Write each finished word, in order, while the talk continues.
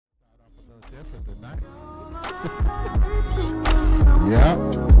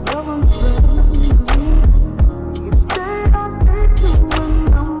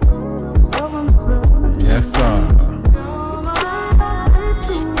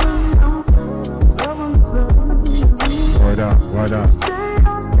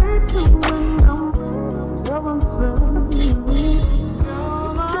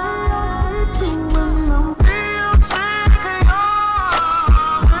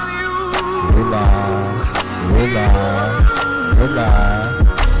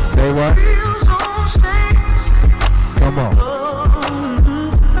Say what? Come on.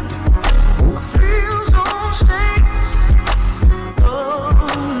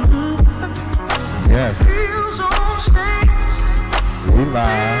 Yes. We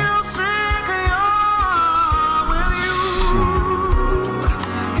live.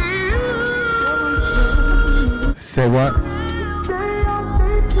 Say what?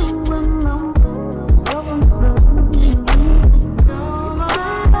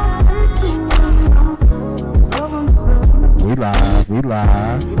 We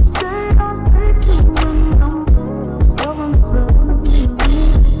live.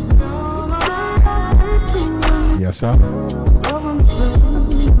 Yes, sir.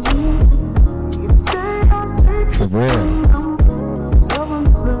 For real.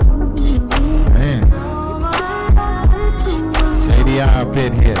 Man. JDI up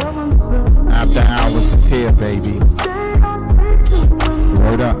in here. After Hourz is here, baby.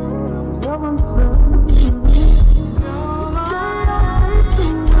 Word up.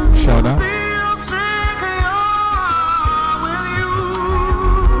 Shut up.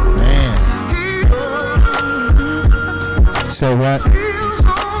 Man. Say what?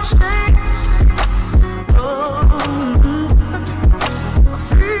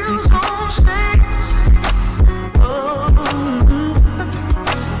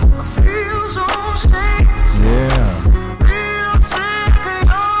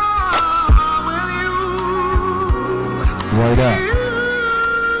 Word up.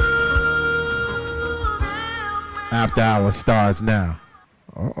 After Hourz starts now.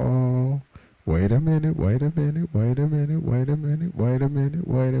 Uh-oh. Wait a minute.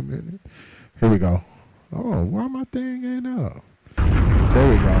 Here we go. Oh, why my thing ain't up? There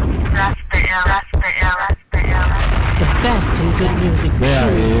we go. The best in good music.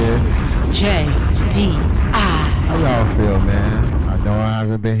 There it is. JDI. How y'all feel, man? I know I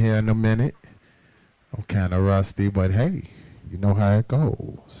haven't been here in a minute. I'm kind of rusty, but hey, you know how it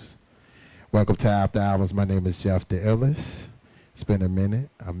goes. Welcome to After Hourz. My name is Jeff the Illest. It's been a minute.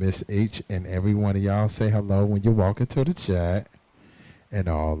 I miss each and every one of y'all. Say hello when you walk into the chat and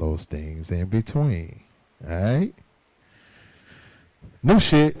all those things in between. All right? New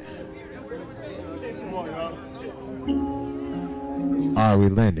shit. Ari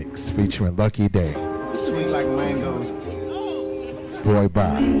Lennox featuring Lucky Day. Sweet like mangoes. Boy,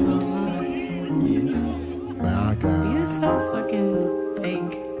 bye. My God. You're so fucking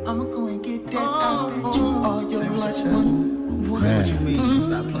fake. I'ma go and get that out of you. All your lunch. Say what you mean.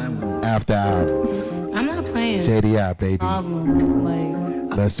 Stop playing with me. After Hourz. I'm not playing. JDI, baby. Problem,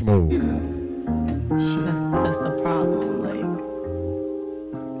 like, Let's move. that's the problem, like.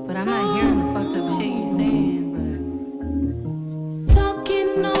 But I'm not hearing the fucked up shit you saying, but.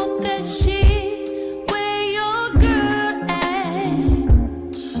 Talking all that shit, where your girl at?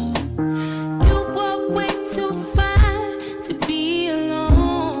 You walk way too far to be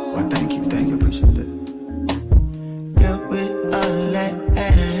alone. Well, thank you, appreciate that. Girl, with all that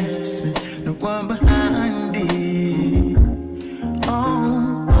ass, no one behind it.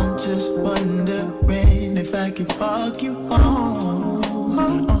 Oh, I'm just wondering if I could fuck you home.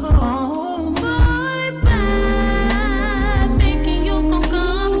 Bye-bye, thinking you gon'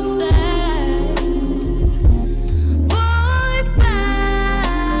 come inside. Bye-bye,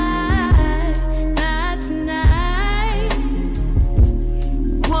 not tonight.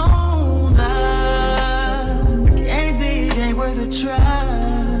 Won't I? Can't see it ain't worth a try.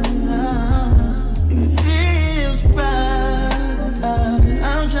 If it feels right,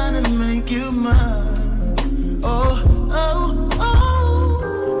 I'm trying to make you mine. Oh.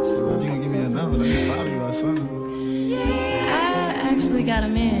 So if you can give me a number, let me follow you or something. I actually got a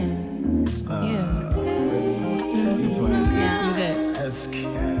man. Yeah. Really? You playing? Yeah, I'm good. That's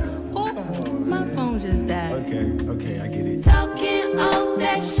cap. Oh, my phone just died. Okay, I get it. Talking all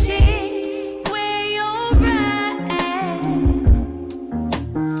that shit, where you're at.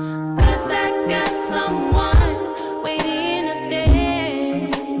 'Cause I got someone waiting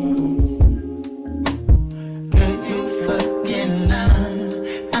upstairs. Girl, you fucking lying.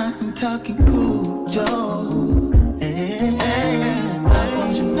 I'm talking cool, Joe. Why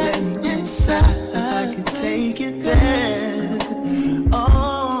won't you let me inside so I can take it there?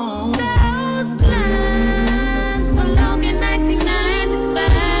 Oh, those lines were long in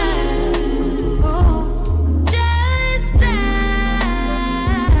 1995. Oh, just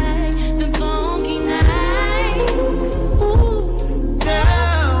like the funky nights.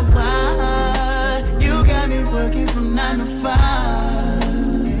 Girl, why you got me working from 9 to 5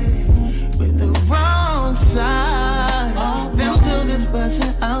 with the wrong side? Them two just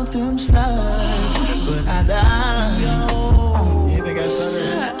busting out them slides.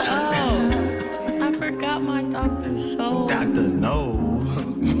 No.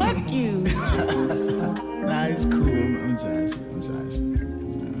 Fuck you. Nah, it's cool. I'm joshing.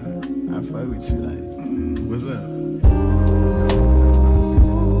 I fuck with you, like, what's up?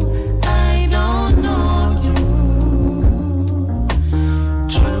 I don't know you.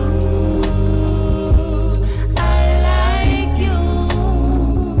 True, I like you.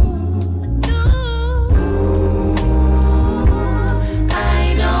 Do.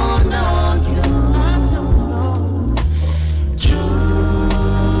 I don't know you. True,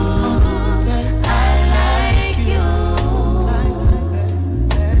 I like you.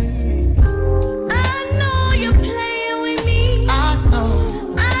 I know you're playing with me. I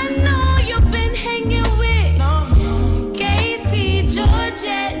know you've been hanging with Casey,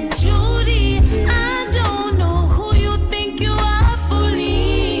 Georgette, and Judy. I don't know who you think you are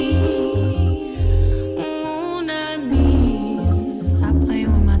fooling. Ooh, not me. Stop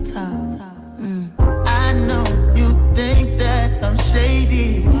playing with my top. I know you think that I'm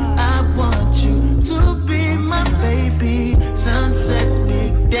shady. I want you to be my baby. Sunsets,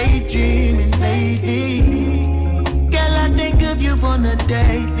 big daydreaming lady. Girl, I think of you on a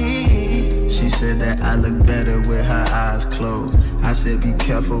daily. She said that I look better with her eyes closed. I said be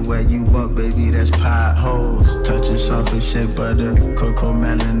careful where you walk, baby, that's potholes. Touching soft as shea butter, cocoa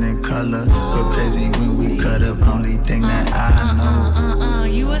melon in color. Go crazy when we cut up, only thing that I know.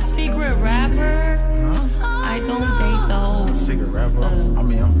 You a secret rapper? I don't date those. Secret rapper? I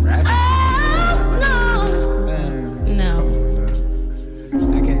mean, I'm rapping. No. I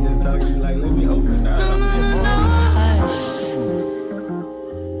can't just talk to you like, let me open up. Hush.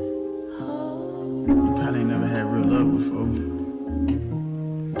 You probably ain't never had real love before.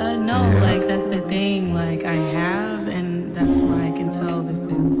 No, like that's the thing. Like I have, and that's why I can tell this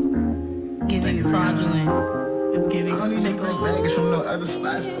is giving fraudulent. It's giving I don't even bring rags from no other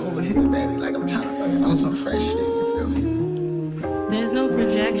spots over here, baby. Like I'm trying to fuck on some fresh shit, you feel me? There's no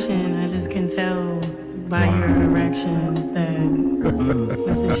projection. I just can tell by your erection that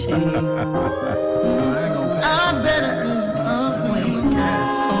this is shady. I ain't gonna pass I on better Wait,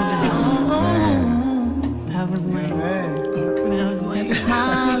 gas. that was lame. Man. That was lame.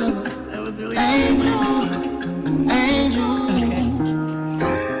 That was really angel, okay.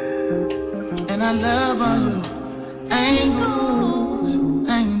 and I love all you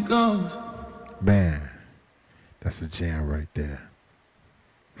angles. Man, that's a jam right there.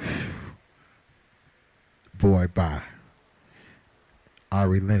 Boy, bye.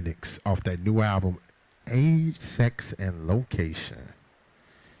 Ari Lennox off that new album, Age, Sex, and Location.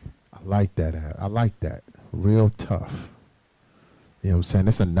 I like that. I like that. Real tough. You know what I'm saying?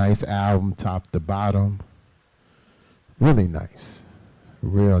 It's a nice album, top to bottom. Really nice.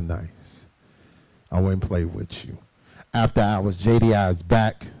 Real nice. I wouldn't play with you. After Hours, JDI is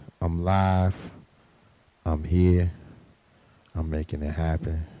back. I'm live. I'm here. I'm making it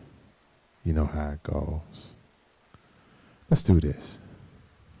happen. You know how it goes. Let's do this.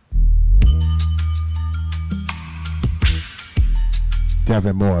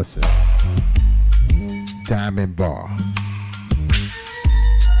 Devin Morrison. Diamond Bar.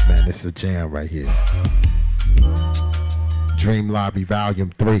 Man, this is a jam right here. Dream Lobby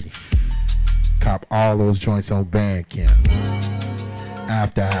Volume 3. Cop all those joints on Bandcamp.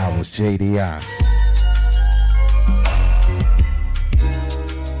 After Hours, JDI.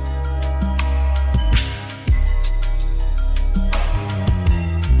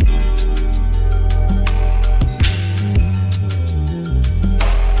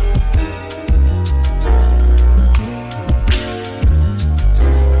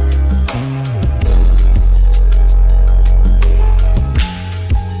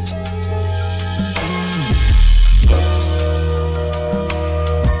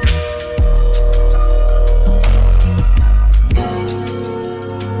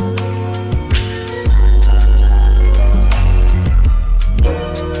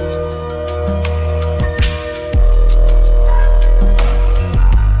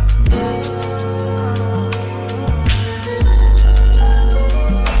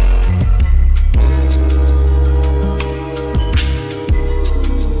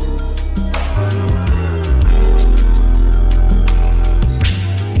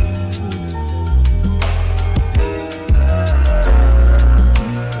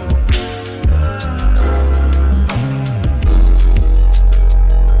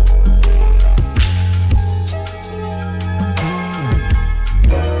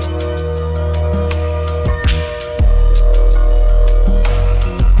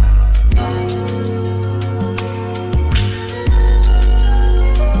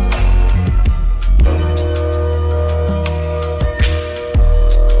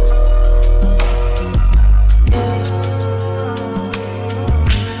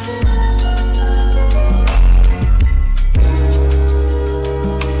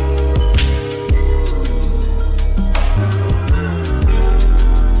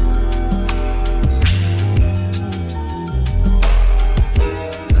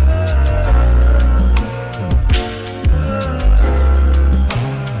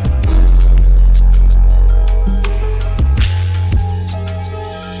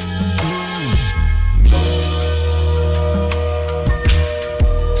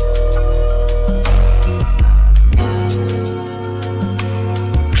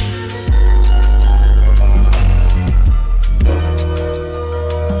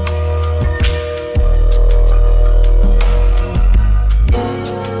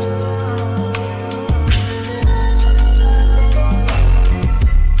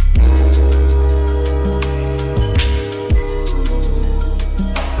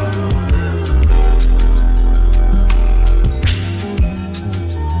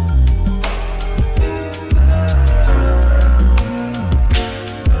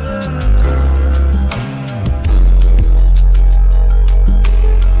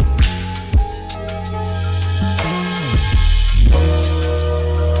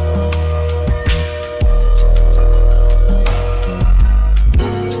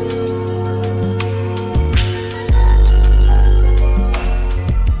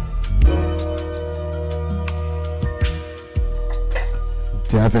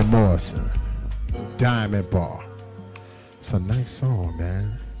 Devin Morrison, Diamond Bar. It's a nice song,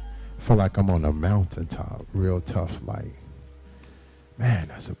 man. I feel like I'm on a mountaintop, real tough light. Man,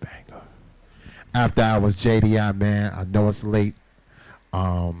 that's a banger. After Hours, JDI, man. I know it's late.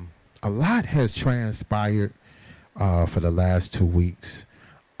 A lot has transpired for the last 2 weeks.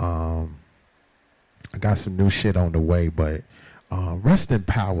 I got some new shit on the way, but rest in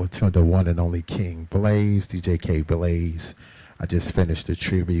power to the one and only King Blaze, DJ K Blaze. I just finished the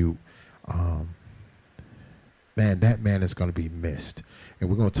tribute. Man, that man is going to be missed.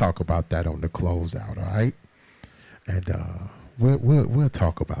 And we're going to talk about that on the closeout, all right? And we'll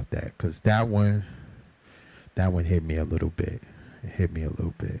talk about that, because that one hit me a little bit. It hit me a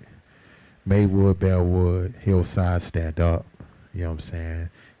little bit. Maywood, Bellwood, Hillside, stand up. You know what I'm saying?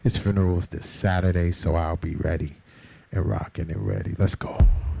 His funeral is this Saturday, so I'll be ready and rocking and ready. Let's go.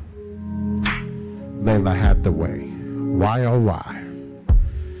 Layla Hathaway. Why oh why?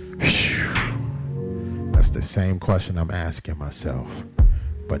 Whew. That's the same question I'm asking myself,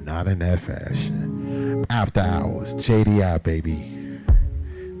 but not in that fashion. After Hours, JDI, baby.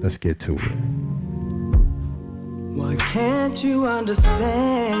 Let's get to it. Why can't you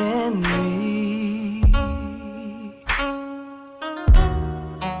understand me?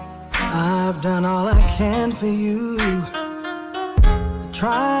 I've done all I can for you. I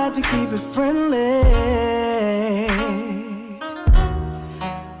tried to keep it friendly,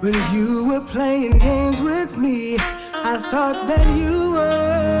 but you were playing games with me. I thought that you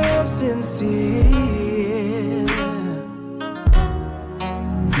were sincere,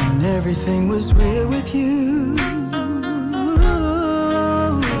 and everything was real with you.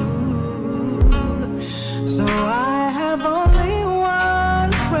 So I have only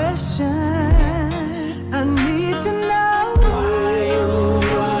one question. I need to know why, oh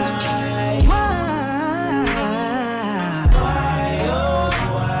why,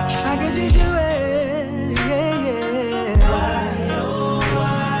 how could you do it? Yeah, yeah. Why, oh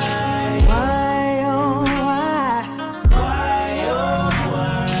why,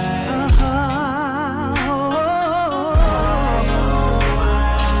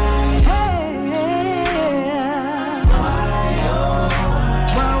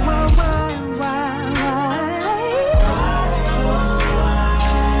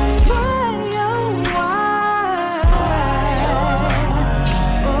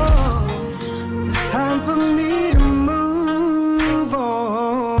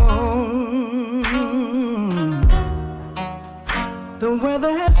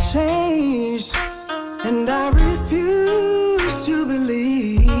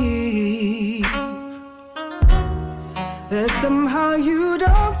 somehow you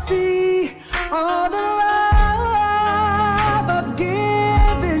don't see all the love I've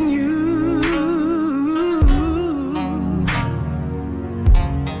given you.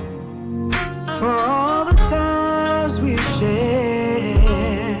 For all the times we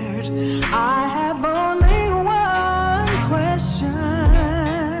shared, I have only one question.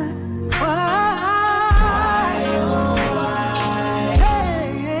 Why, oh why,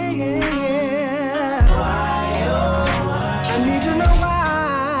 hey, yeah, yeah, yeah. Why, oh why, I need to know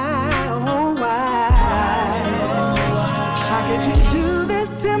why, oh why, how could you do this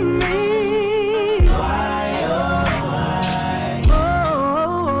to me? Why, oh why, oh,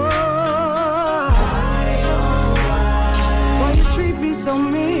 why you treat me so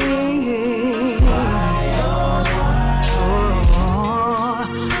mean? Why, oh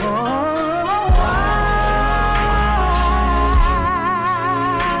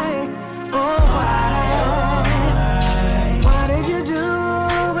why, why did you do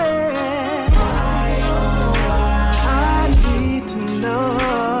it? Why, oh why, I need to know.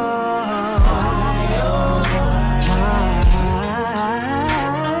 Why, oh why,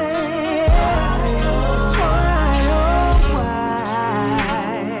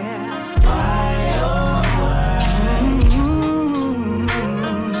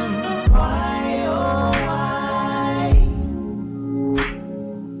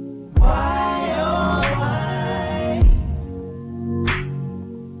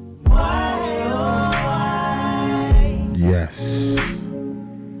 Yes.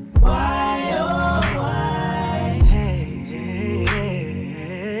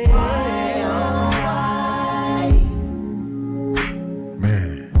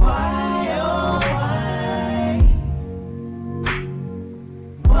 Man.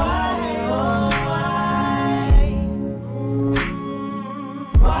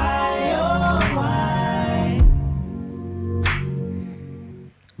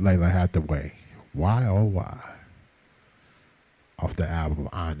 Layla Hathaway. Why oh why? Off the album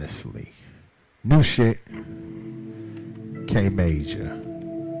Honestly. New shit. K Major.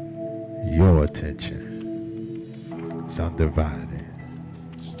 your attention. It's undivided.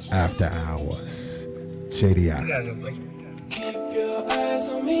 After Hours. JDI. Keep your eyes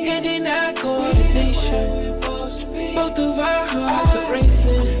on me, and in our coordination. Both of our hearts are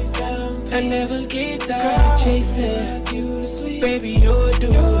racing. I never get tired of chasing. Baby, you're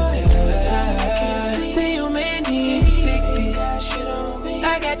doing that. Till your man is evicted.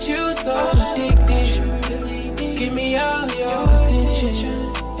 I got you so addicted. Give me all your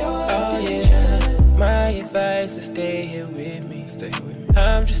attention. Oh yeah. My advice is stay here with me.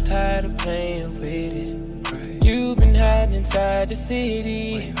 I'm just tired of playing with it. You've been hiding inside the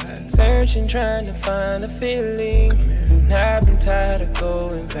city, searching, trying to find a feeling. And I've been tired of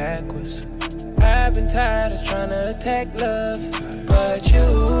going backwards. I've been tired of trying to attack love, but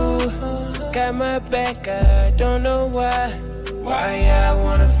you got my back. I don't know why I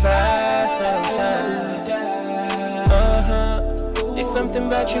wanna fight sometimes. It's something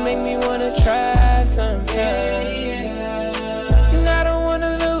about you make me wanna try sometimes. And I don't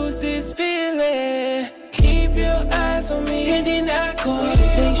wanna lose this feeling. Keep your eyes on me, and in our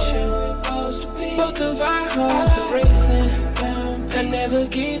coordination. Both of our hearts are racing. I never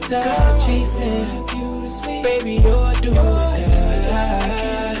get tired of chasing. Baby, you're doing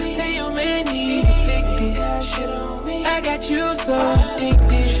that. Tell your man he's evicted. I got you so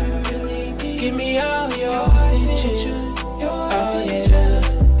addicted. Give me all your attention. Oh yeah.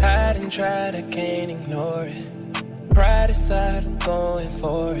 I done tried, I can't ignore it. Pride aside, I'm going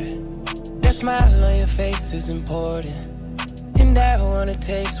for it. That smile on your face is important, and I wanna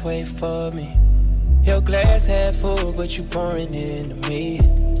taste, wait for me. Your glass half full, but you pouring it into me.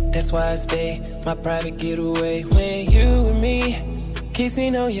 That's why I stay, my private getaway. When you and me,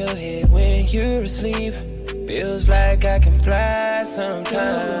 kissing on your head when you're asleep. Feels like I can fly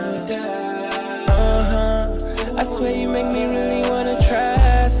sometimes. I swear you make me really wanna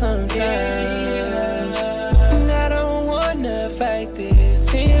try sometimes. And I don't wanna fight this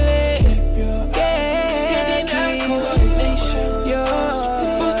feeling.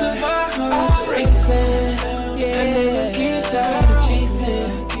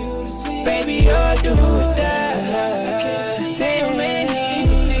 Baby, you're doing that. Tell your man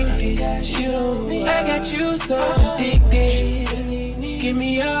he's evicted. I got you so addicted. Give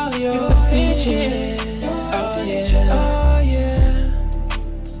me all your attention. Oh yeah.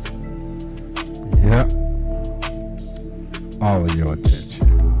 Yep. All of your attention.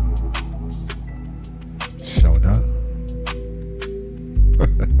 Showing up.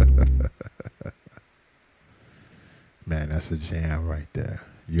 Man, that's a jam right there.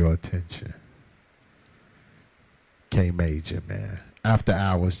 Your attention. K Major, man. After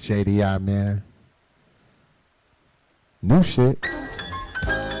Hours, JDI, man. New shit.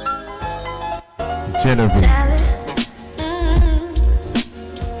 Genevieve.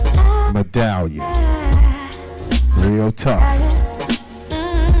 Medallion. Real tough.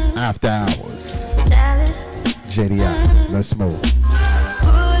 After Hours. JDI. Let's move.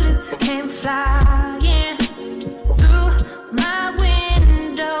 Bullets came flying through my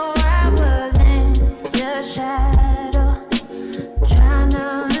window. I was in the shadow, trying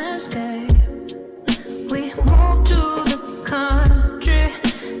to escape. We moved to the country.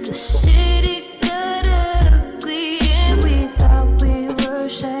 The city got ugly, and we thought we were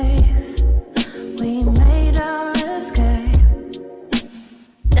safe. We made our escape.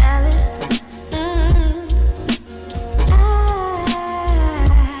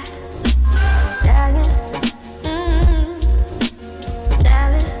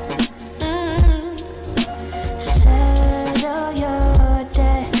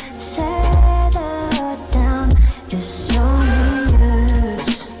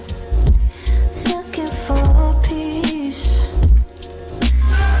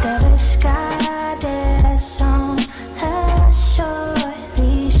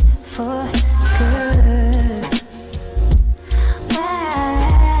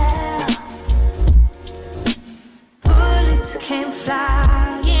 Came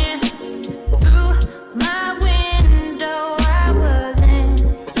flying through my window. I was in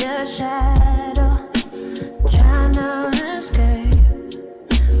your shadow, trying to escape.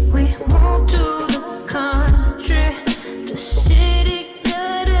 We moved to the country. The city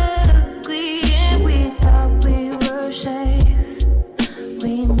got ugly, and we thought we were safe.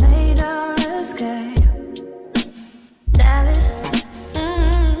 We made our escape.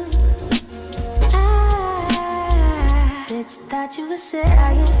 Thought you were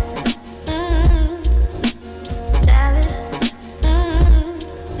saying, David,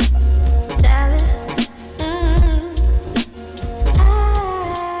 David,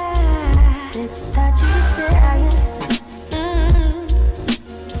 thought you were saying,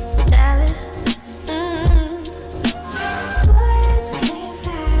 David.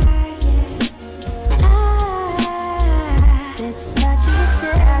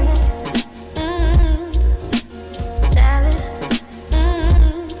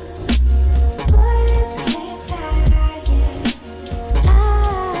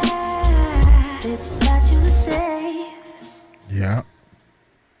 Yeah.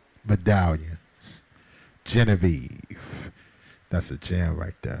 Medallions. Genevieve. That's a jam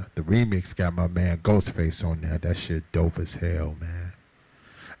right there. The remix got my man Ghostface on there. That shit dope as hell, man.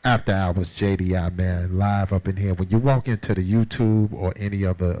 After Hours, JDI, man, live up in here. When you walk into the YouTube or any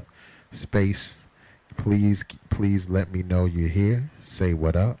other space, please let me know you're here. Say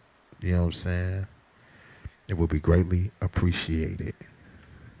what up. You know what I'm saying? It will be greatly appreciated.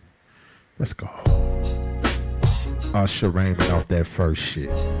 Let's go. Usher Raymond off that first shit.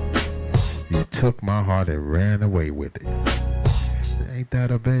 You took my heart and ran away with it. Ain't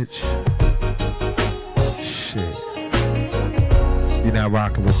that a bitch? Shit. You're now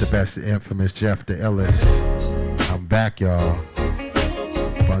rocking with the best infamous Jeff the Ellis. I'm back, y'all.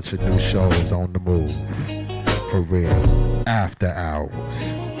 Bunch of new shows on the move. For real. After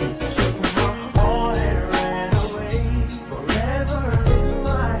Hours.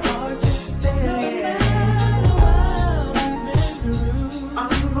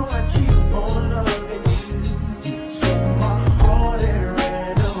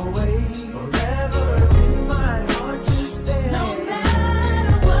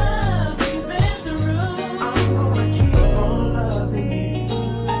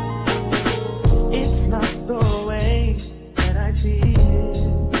 It's not the way that I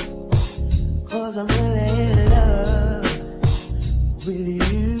feel.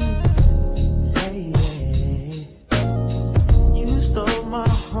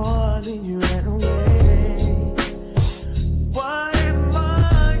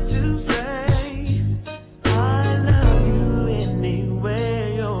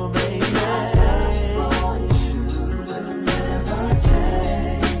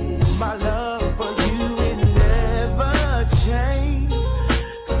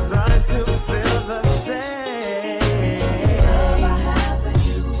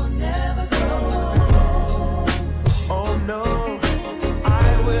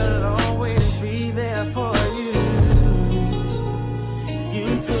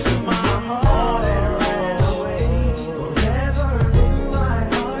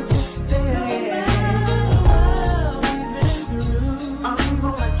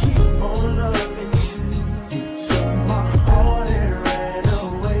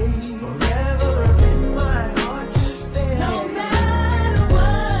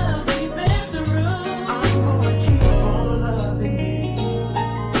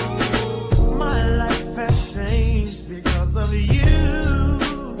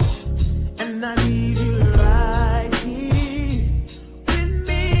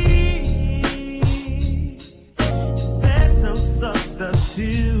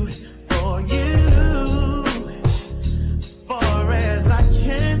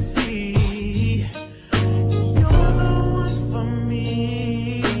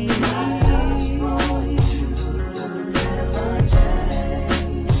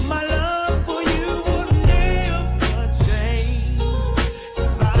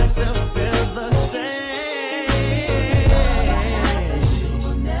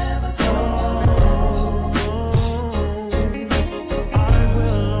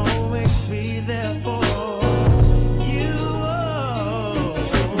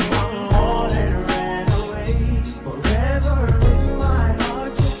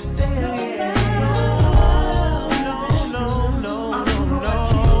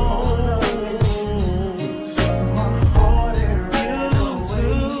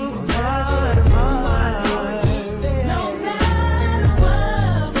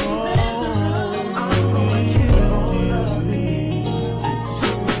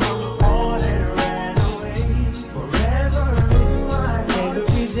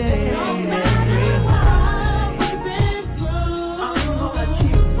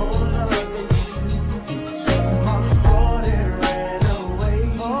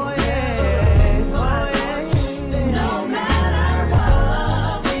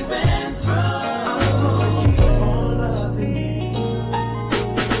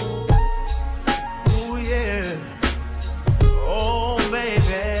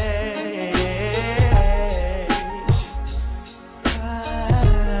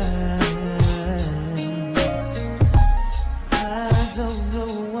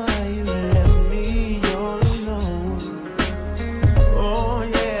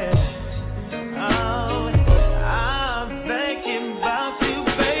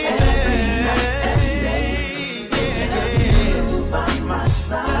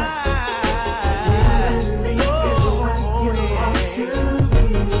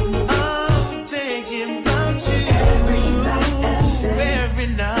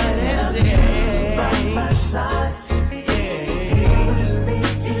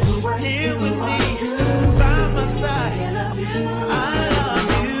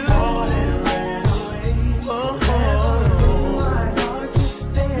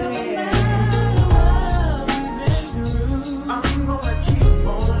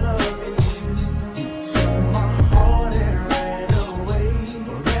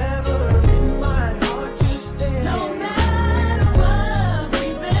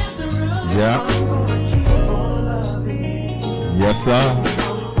 son.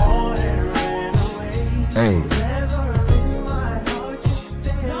 Hey.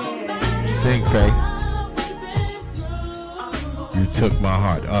 Sing, Faye. You took my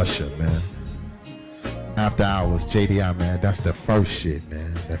heart, Usher, man. After Hours, JDI, man. That's the first shit,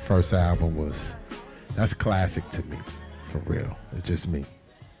 man. That first album that's classic to me, for real. It's just me.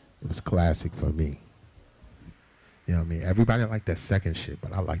 It was classic for me. You know what I mean? Everybody liked that second shit,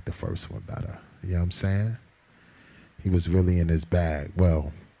 but I like the first one better. You know what I'm saying? He was really in his bag.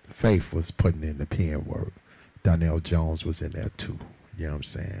 Well, Faith was putting in the pen work. Donnell Jones was in there too. You know what I'm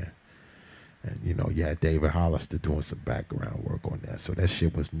saying? And, you know, you had David Hollister doing some background work on that. So that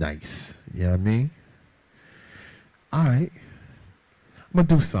shit was nice. You know what I mean? All right. I'm going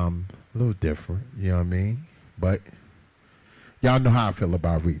to do something a little different. You know what I mean? But y'all know how I feel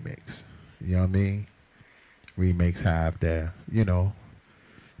about remakes. You know what I mean? Remakes have their, you know.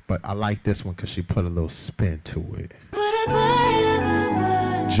 But I like this one because she put a little spin to it.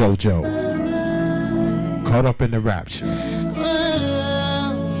 JoJo. Caught Up in the Rapture.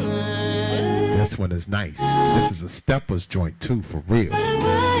 This one is nice. This is a Steppers joint too, for real.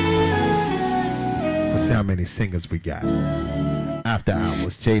 Let's see how many singers we got. After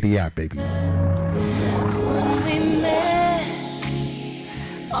Hours, JDI, baby. When we met,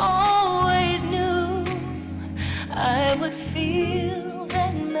 always knew I would feel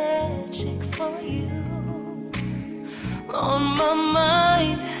that magic for you. On my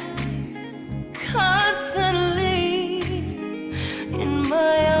mind, constantly in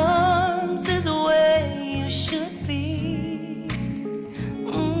my arms is where you should be.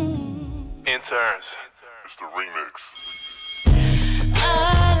 Interns. It's the remix. I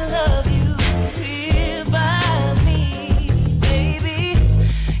love you here by me, baby.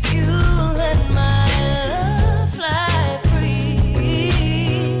 You let my love fly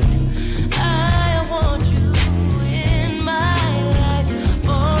free. I want you in my life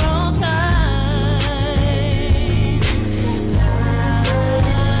for all time.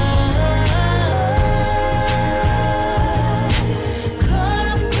 Caught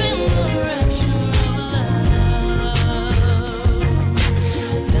up in the rapture.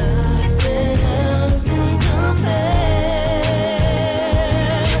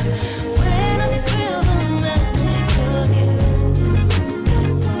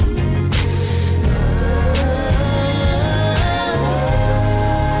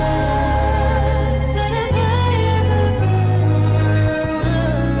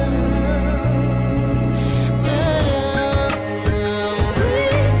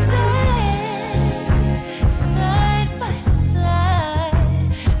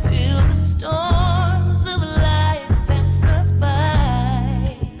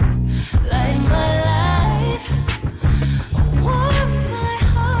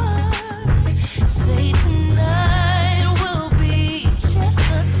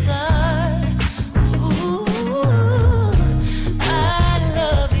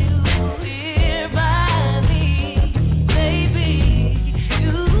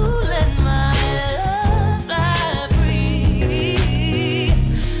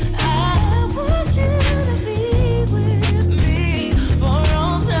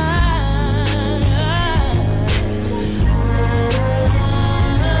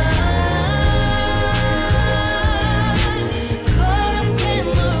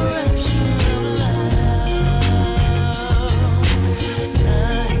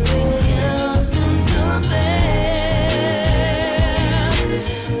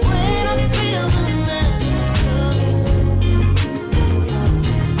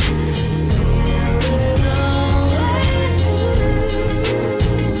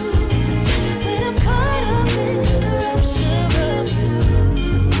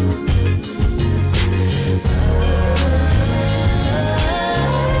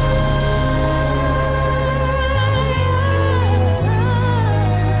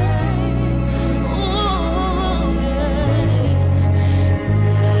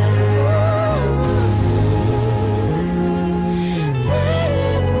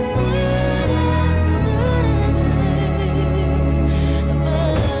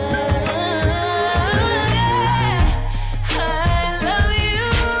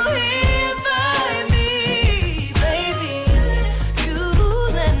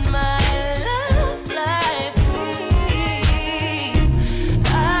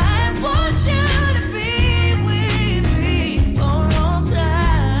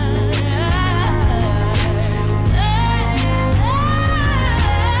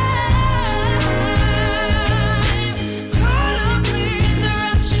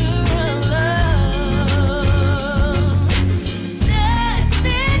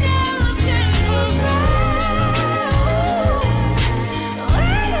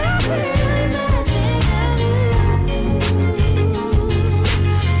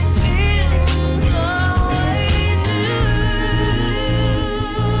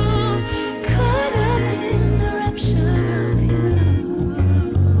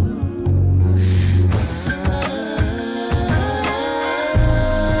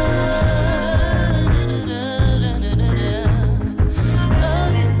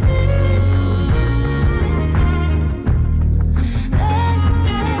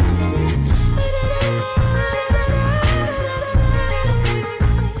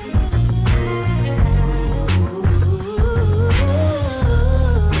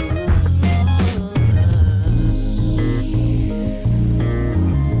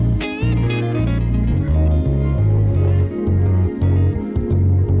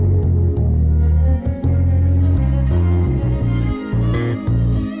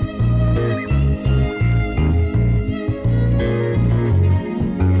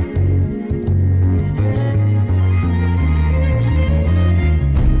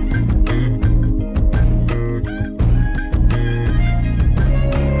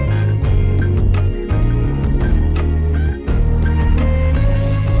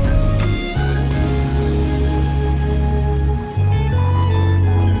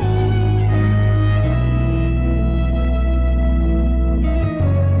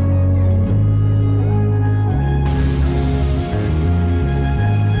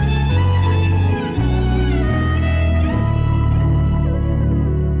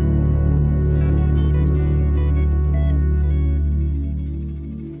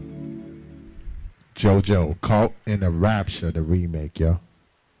 JoJo, Caught in the Rapture, the remake, yo.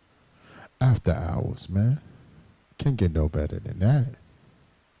 After Hours, man. Can't get no better than that.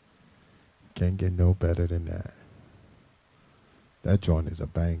 Can't get no better than that. That joint is a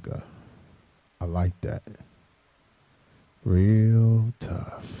banger. I like that. Real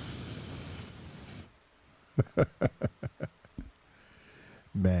tough.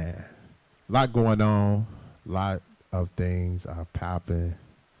 Man, a lot going on. A lot of things are popping.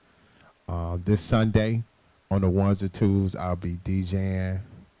 This Sunday on the ones and twos, I'll be DJing.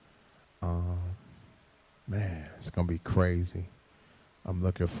 Man, it's gonna be crazy. I'm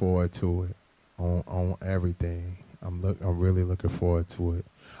looking forward to it on everything. I'm really looking forward to it.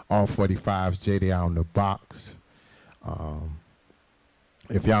 All 45s, JD out in the box.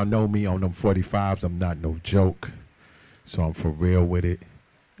 If y'all know me on them 45s, I'm not no joke. So I'm for real with it,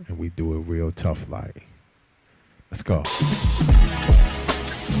 and we do it real tough like. Let's go.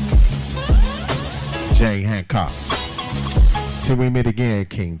 Jay Hancock. Till we meet again,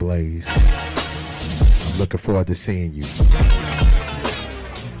 King Blaze. I'm looking forward to seeing you.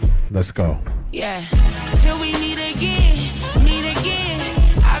 Let's go. Yeah, till we meet again,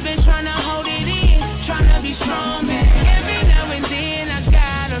 I've been trying to hold it in, trying to be strong, man. Every now and then I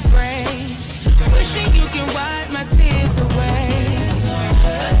gotta break, wishing you can wipe my tears away.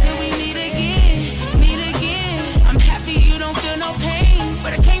 Until we meet again, I'm happy you don't feel no pain,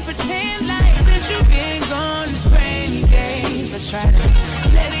 but I can't pretend like since you've been gone this rainy days. I try to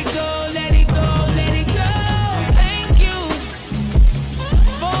let it go, let it go, let it go. Thank you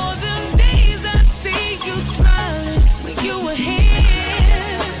for them days I'd see you smiling when you were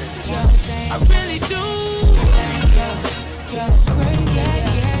here. I really do. You're so great,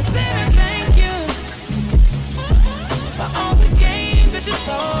 yeah. Said I thank you for all the game that you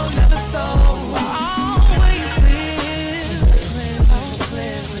told, never sold. Always clear.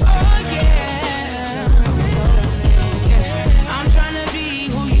 Oh yeah. I'm trying to be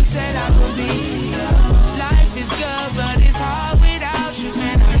who you said I would be. Life is good, but it's hard without you,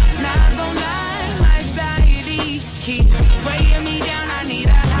 and I'm not gonna lie. My anxiety keep weighing me down. I need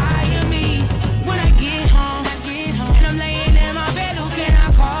a higher me when I get home, and I'm laying in my bed. Who can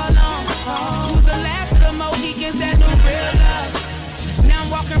I call on? Who's the last of the Mohicans that knew real love? Now I'm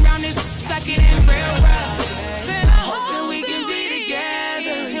walking around this like it ain't real rough. Said I hope that we can be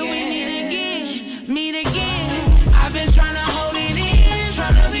together till we meet again. I've been trying to hold it in,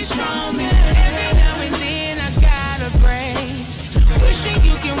 trying to be strong, man. Every now and then I gotta break, wishing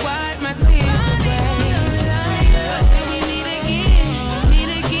you can wipe my tears away. But till we meet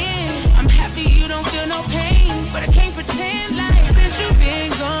again, I'm happy you don't feel no pain, but I can't pretend like since you've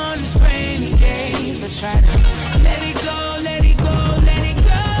been gone this rainy days. I try to let it go, let it go, let it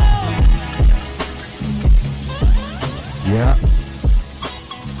go. Yeah.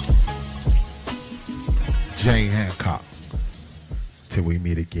 Jane Hancock. Till we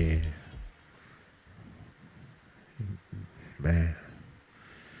meet again. Man.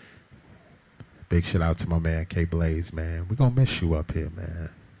 Big shout out to my man K Blaze, man. We're gonna miss you up here, man.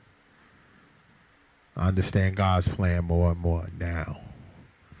 I understand God's plan more and more now.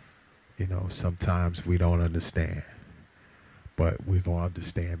 You know, sometimes we don't understand. But we're gonna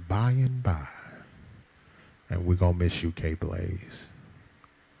understand by and by. And we're gonna miss you, K Blaze.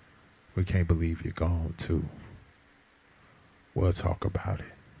 We can't believe you're gone too. We'll talk about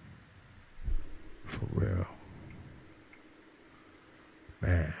it. For real.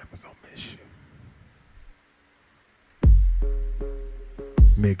 Man, we're gonna miss you.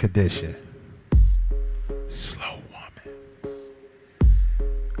 Mid condition. Slow woman.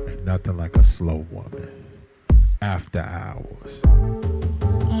 Ain't nothing like a slow woman. After Hours.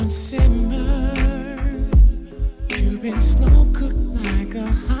 On simmer, you've been slow cooked like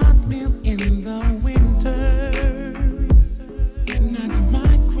a hot meal in the winter. Not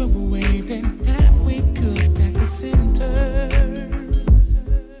microwaved and halfway cooked at the center.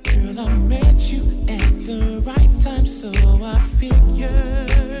 Girl, I met you at the right time, so I figure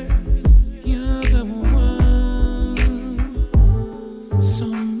you're the one. So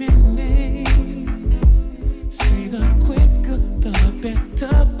many say the quicker the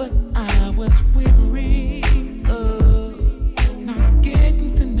better, but I was weary of not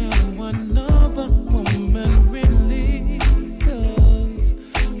getting to know one another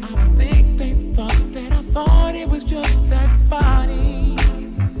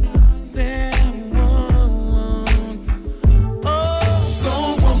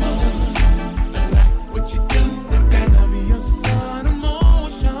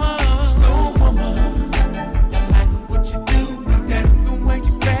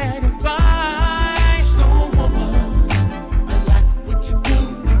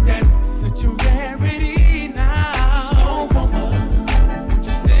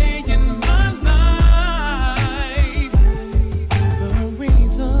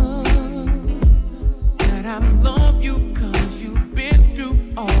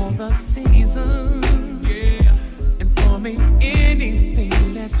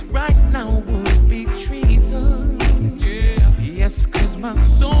my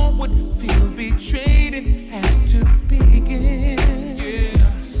soul would feel betrayed and have to begin. Yeah,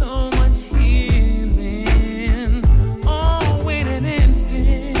 so much healing, all in an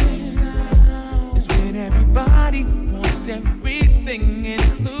instant. Is when everybody wants everything,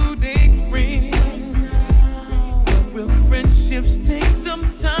 including friends. But real friendships take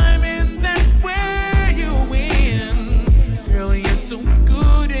some time, and that's where you win. Girl, you're so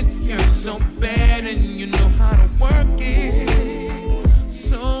good and you're so bad, and you know how to work it.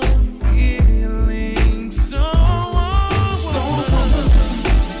 So healing, so slow woman.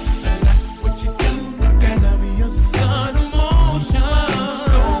 I like what you do with that love of your son emotion.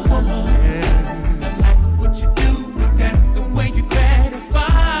 Slow woman. I like what you do with that, the way you gratify.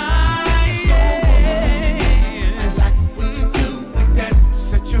 Slow woman. I like what you do with that,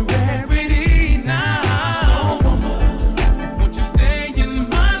 such a rarity now. Slow woman. Won't you stay in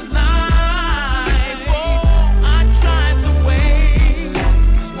my life? Oh, I tried the way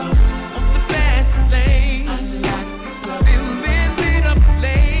of the fast lane. Still ended up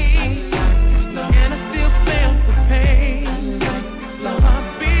late, and I still felt the pain. So I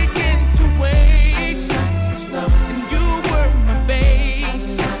began to wait, and you were my fate.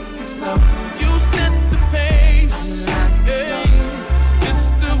 You set the pace, hey, just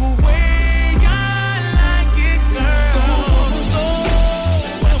the way I like it, girl. Slow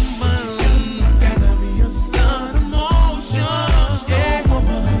woman, that love of your son emotion. Yeah,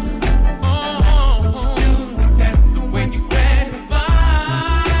 woman. Oh, what you do with that, the way you gratify.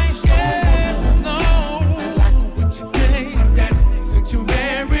 Yeah, slow. I like what you did, that such a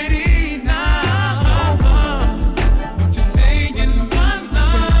rarity now. Won't you stay in my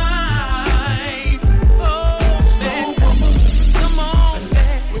life? Oh, slow woman, come on,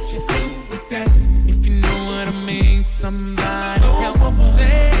 what you do with that? If you know what I mean, somebody help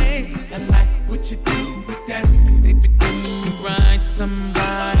say. I like what you do with that. They be doing me right,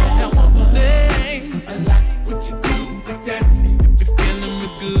 somebody help say. I like what you do with that. If you be feeling me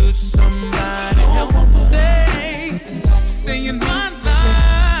good, somebody help say. Stay in my life.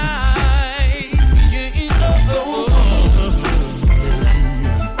 Yeah, slow woman.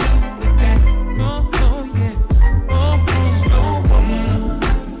 Oh, yeah. Oh, slow woman.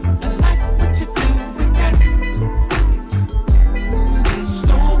 I like what you do with that.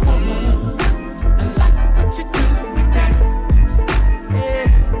 Slow woman. I like what you do with that. Yeah.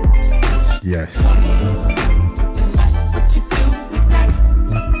 Yes. I like what you do with that.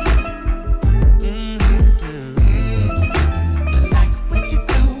 I like what you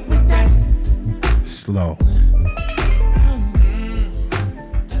do with that. Slow. I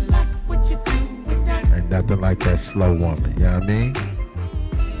like what you do with that. Ain't nothing like that slow woman, you know what I mean?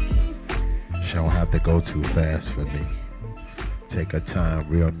 She don't have to go too fast for me. Take her time,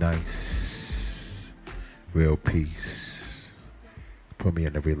 real nice, real peace. Put me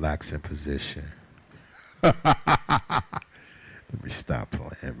in a relaxing position. Let me stop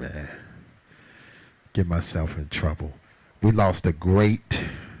playing, man. Get myself in trouble. We lost a great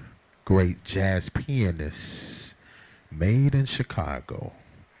jazz pianist made in Chicago.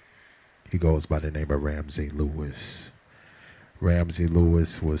 He goes by the name of Ramsey Lewis. Ramsey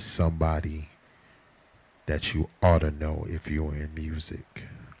Lewis was somebody that you ought to know if you're in music.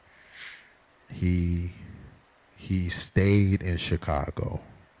 He stayed in Chicago.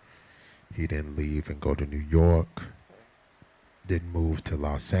 He didn't leave and go to New York. Didn't move to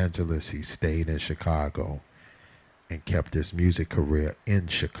Los Angeles. He stayed in Chicago and kept his music career in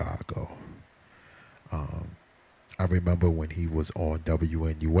Chicago. I remember when he was on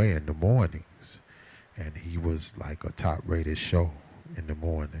WNUA in the mornings, and he was like a top-rated show in the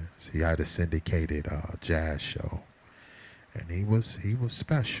mornings. He had a syndicated jazz show, and he was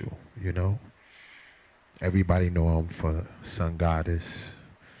special, you know. Everybody know him for Sun Goddess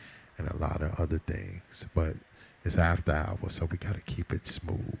and a lot of other things, but it's after hours, so we got to keep it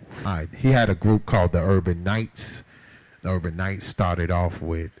smooth. All right, he had a group called the Urban Knights. The Urban Knights started off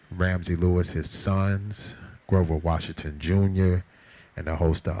with Ramsey Lewis, his sons, Grover Washington Jr., and a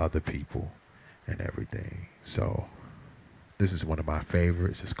host of other people and everything. So this is one of my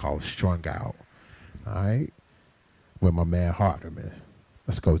favorites. It's called Strung Out. All right? With my man Hardeman.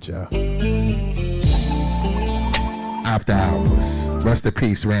 Let's go, Jeff. After Hours. Rest in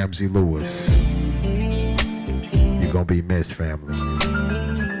peace, Ramsey Lewis. You're going to be missed, family.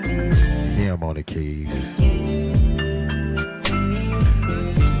 Him on the keys.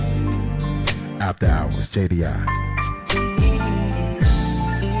 After Hours, JDI.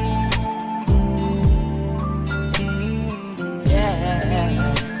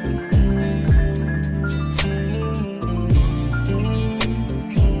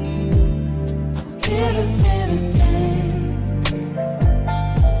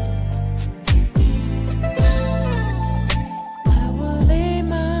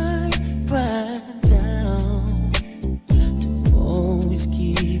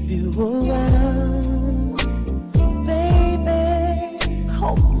 you around, baby,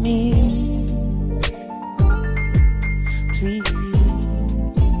 call me, please.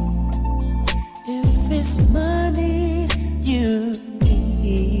 If it's money you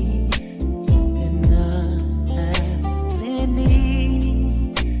need, then I plenty,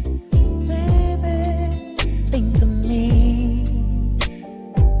 baby, think of me.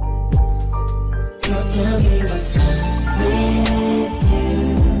 Girl, tell me what's up with you.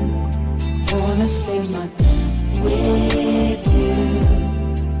 Wanna spend my time with you.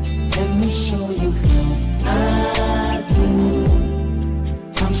 Let me show you how I do.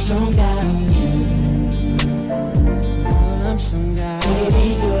 I'm strung out on you. I'm strung out. Baby,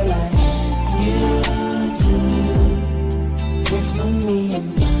 you're like you do. Just for me and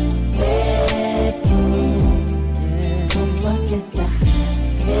my bedroom. Yeah. Don't forget the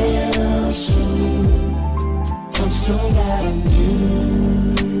high shoes. I'm strung out on you.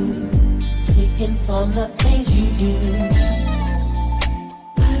 Tweaking from the things you do.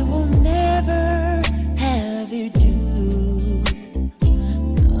 I will never have you do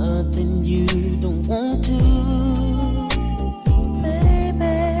nothing you don't want to.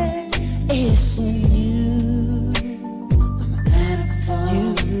 Baby, it's on you. I'm out for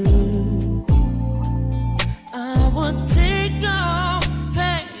you. I will take all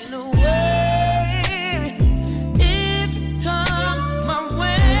pain away if you come my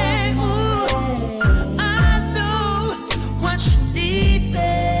way. Ooh, I know what you need,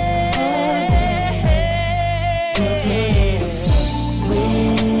 babe. Dance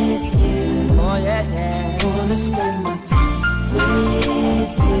with you. Oh yeah, yeah. Wanna spend my time with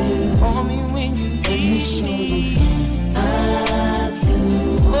you. Call me when you need me. I do.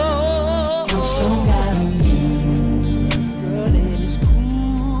 Oh, I'm so glad on you. Girl, it is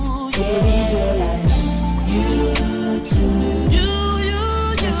cool. Yeah, girl, I you too. You.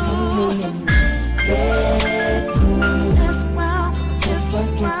 Just for me and my bedroom. That's wrong. Just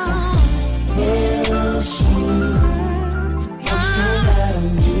like wrong. Little shoes. I'm so glad on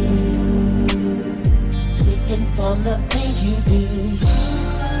you. Tweaking from the things you do.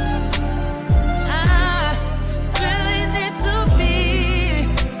 I really need to be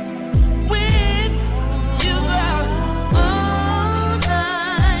with you, girl, all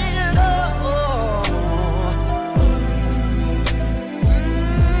night long.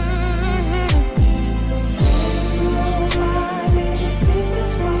 Is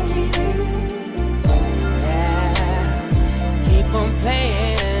this what we do? Yeah, keep on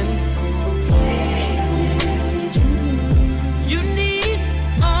playing. You need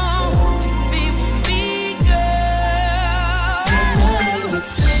all to be with me, girl. Tell me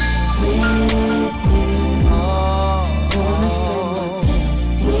what's with you. Wanna spend my time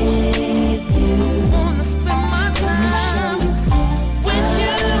with you. Wanna spend my time with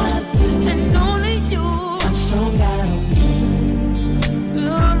you and only you. I'm strung out on you.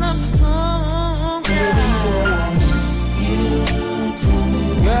 Girl, I'm strong. Baby, girl, I miss you too.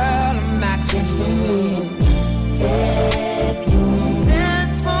 Girl, I'm maxing for me.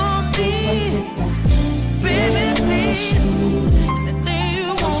 That's for me, baby, please. Anything you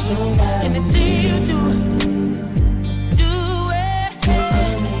want, anything you do it.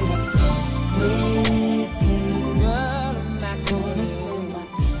 Tell me what's up with you. Girl, I'm not gonna spend my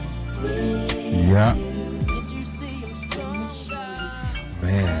time with you. Yeah, Did you see I'm strong out?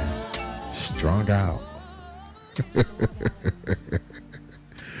 man, strung out.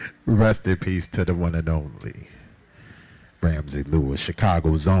 Rest in peace to the one and only Ramsey Lewis,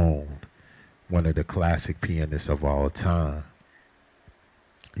 Chicago's own, one of the classic pianists of all time.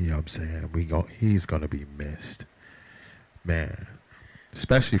 You know what I'm saying? He's gonna be missed, man.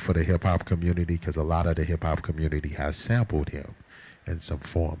 Especially for the hip hop community, because a lot of the hip hop community has sampled him in some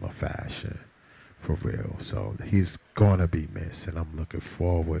form or fashion, for real. So he's gonna be missed, and I'm looking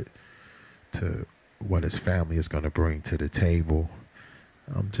forward to what his family is gonna bring to the table.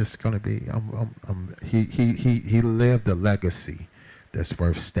 I'm just gonna be. He lived a legacy that's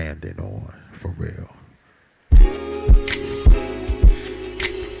worth standing on, for real.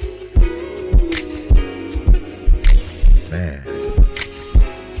 Man,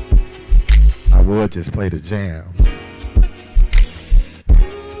 I would just play the jams,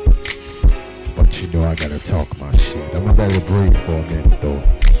 but you know I gotta talk my shit. I'm gonna let it breathe for a minute though.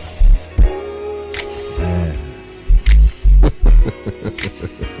 Man.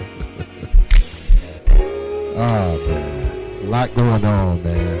 Oh man, a lot going on,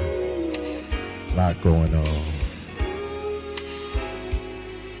 man. A lot going on.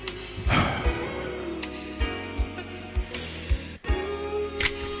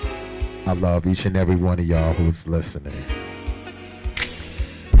 I love each and every one of y'all who's listening.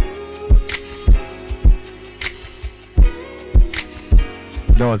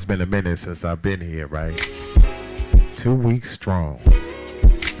 know it's been a minute since I've been here, right? 2 weeks strong.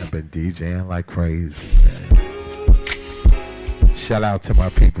 I've been DJing like crazy, man. Shout out to my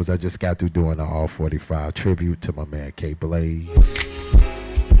peoples. I just got through doing the All 45 tribute to my man K Blaze.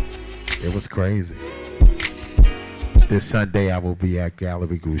 It was crazy. This Sunday I will be at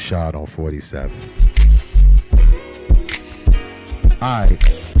Gallery Gouchard on 47. Alright.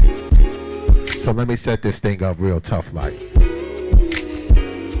 So let me set this thing up real tough like.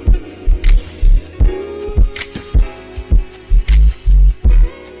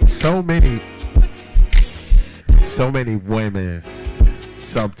 So many women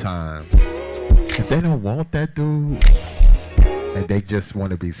sometimes, if they don't want that dude and they just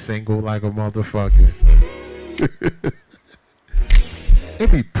want to be single like a motherfucker, they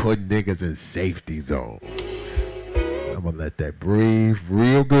be putting niggas in safety zones. I'm gonna let that breathe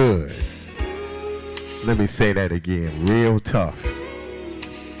real good. Let me say that again, real tough.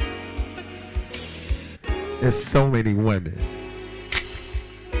 There's so many women,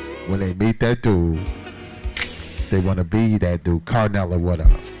 when they meet that dude, they want to be that dude. Carnella, what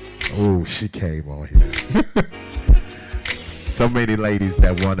up? Oh, she came on here. So many ladies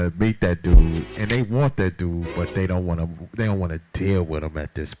that want to meet that dude, and they want that dude, but they don't want to deal with him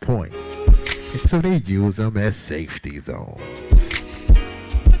at this point. And so they use them as safety zones.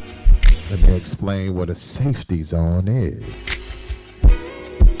 Let me explain what a safety zone is.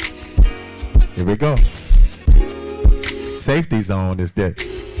 Here we go. Safety zone is this.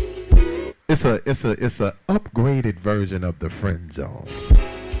 It's a upgraded version of the friend zone.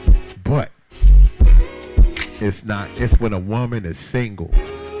 But it's not. It's when a woman is single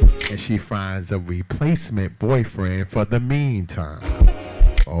and she finds a replacement boyfriend for the meantime.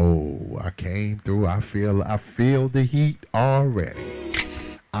 Oh, I came through. I feel the heat already.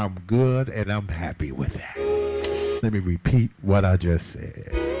 I'm good and I'm happy with that. Let me repeat what I just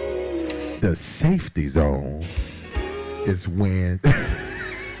said. The safety zone is when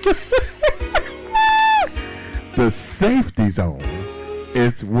the safety zone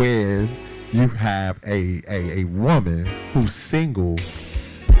is when you have a woman who's single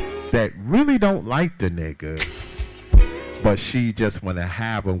that really don't like the nigga, but she just want to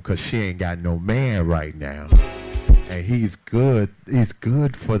have him because she ain't got no man right now. And he's good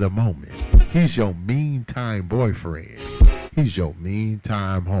for the moment. He's your meantime boyfriend. He's your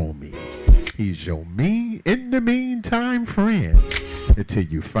meantime homie. He's your in the meantime friend until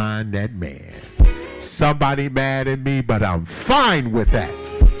you find that man. Somebody mad at me, but I'm fine with that.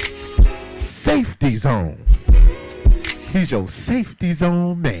 Safety zone. He's your safety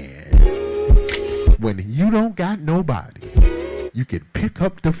zone man. When you don't got nobody, you can pick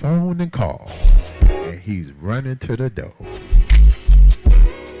up the phone and call, and he's running to the door.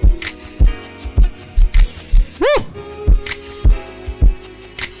 Woo!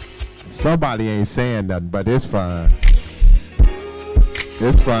 Somebody ain't saying nothing, but it's fine.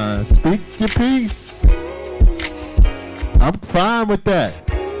 It's fine. Speak your piece. I'm fine with that.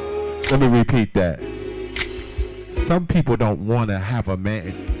 Let me repeat that. Some people don't want to have a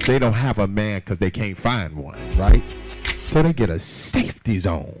man. They don't have a man because they can't find one, right? So they get a safety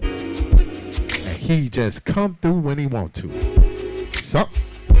zone. And he just come through when he want to.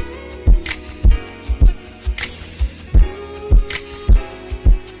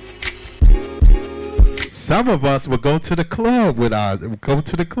 Some of us will go to the club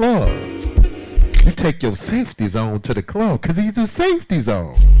You take your safety zone to the club because he's a safety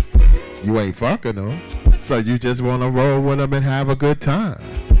zone. You ain't fucking him, so you just want to roll with him and have a good time.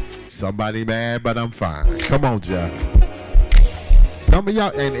 Somebody mad, but I'm fine. Come on, Jeff. Some of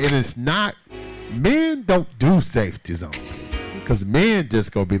y'all, and it is not, men don't do safety zones because men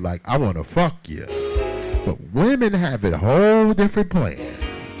just gonna be like, I want to fuck you. But women have a whole different plan.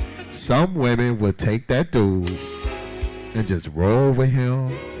 Some women will take that dude and just roll with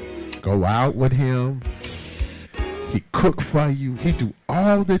him, go out with him. He cook for you. He do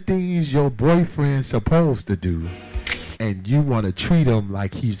all the things your boyfriend's supposed to do. And you want to treat him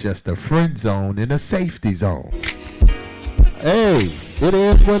like he's just a friend zone and a safety zone. Hey, it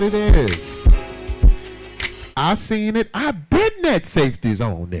is what it is. I seen it. I been that safety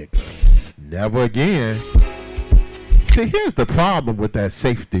zone, nigga. Never again. See, here's the problem with that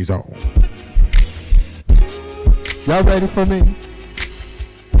safety zone. Y'all ready for me?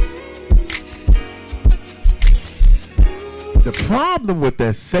 The problem with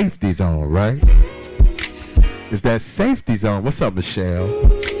that safety zone, right, is that safety zone. What's up, Michelle?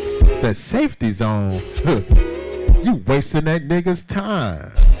 That safety zone, you wasting that nigga's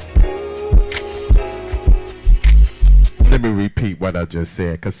time. Let me repeat what I just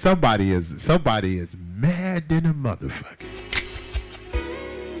said, because somebody is mad than a motherfucker.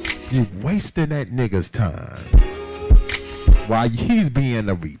 You wasting that nigga's time while he's being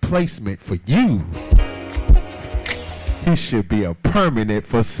a replacement for you. He should be a permanent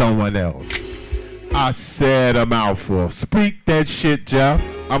for someone else. I said a mouthful. Speak that shit, Jeff.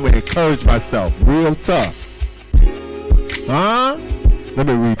 I'm gonna encourage myself real tough. Huh? Let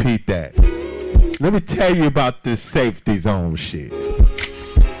me repeat that. Let me tell you about this safety zone shit.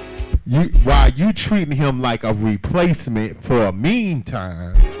 While you treating him like a replacement for a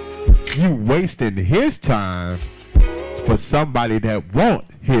meantime, you wasting his time for somebody that want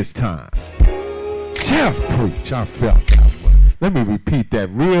his time. Jeff preach, I felt that one. Let me repeat that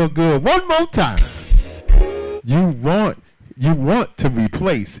real good one more time. You want to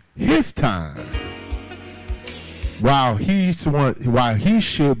replace his time while he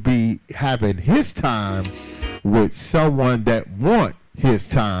should be having his time with someone that want his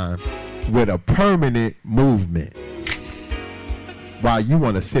time with a permanent movement. While you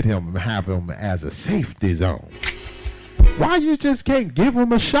want to sit him and have him as a safety zone. Why you just can't give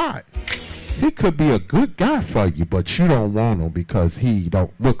him a shot? He could be a good guy for you, but you don't want him because he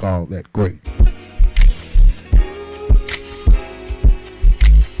don't look all that great.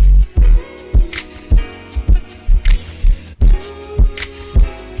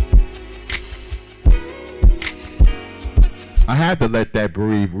 I had to let that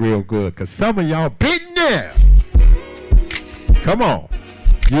breathe real good because some of y'all been there. Come on.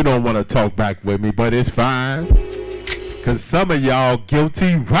 You don't want to talk back with me, but it's fine. Because some of y'all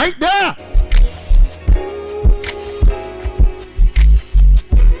guilty right now.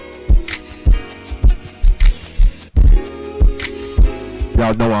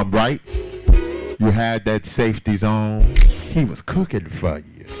 Y'all know I'm right. You had that safety zone. He was cooking for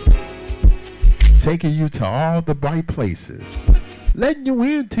you. Taking you to all the right places. Letting you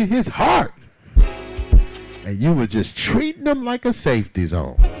into his heart. And you were just treating him like a safety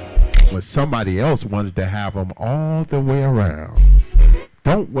zone. But somebody else wanted to have him all the way around.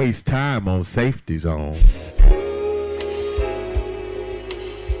 Don't waste time on safety zones.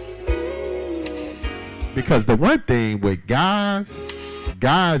 Because the one thing with guys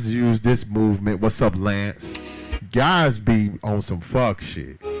use this movement. What's up, Lance? Guys be on some fuck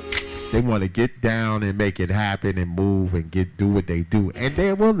shit. They want to get down and make it happen and move and do what they do. And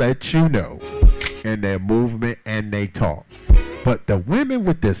they will let you know in their movement and they talk. But the women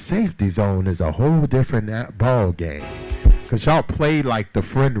with the safety zone is a whole different ball game. Because y'all play like the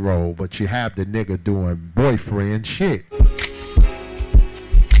friend role, but you have the nigga doing boyfriend shit.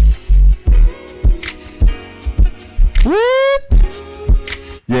 What?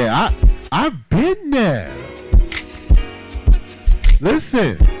 Yeah, I've been there.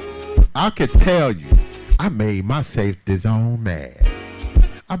 Listen, I could tell you, I made my safety zone mad.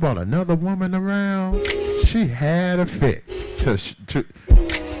 I brought another woman around. She had a fit.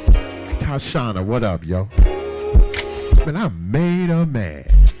 Tashana, what up, yo? Man, I made her mad.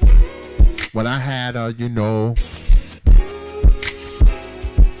 When I had her, you know,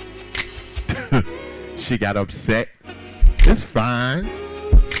 she got upset. It's fine.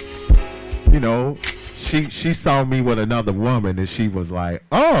 You know, she saw me with another woman and she was like,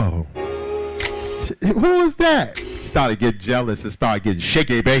 oh, who is that? She started getting jealous and started getting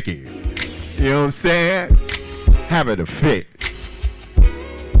shaky bakey. You know what I'm saying? Having a fit.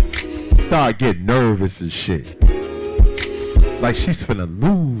 Start getting nervous and shit. Like she's finna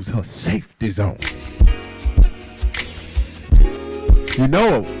lose her safety zone. You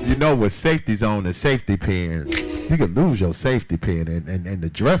know with safety zone and safety pins, you can lose your safety pin and the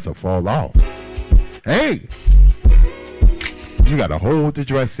dress will fall off. Hey, you gotta hold the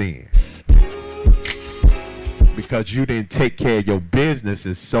dress in. Because you didn't take care of your business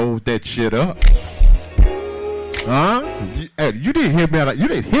and sold that shit up. Huh? You didn't hear me. You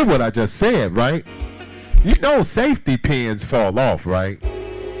didn't hear what I just said, right? You know safety pins fall off, right?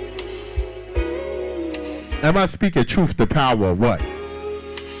 Am I speaking truth to power or what?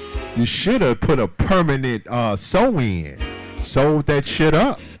 You should have put a permanent sew in. Sewed that shit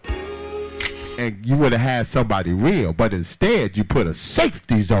up. And you would have had somebody real. But instead, you put a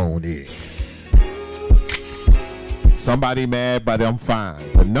safety zone in. Somebody mad, but I'm fine.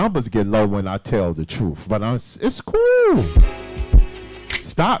 The numbers get low when I tell the truth. But it's cool.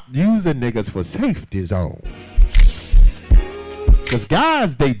 Stop using niggas for safety zones. Because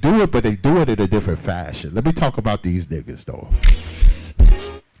guys, they do it, but they do it in a different fashion. Let me talk about these niggas, though.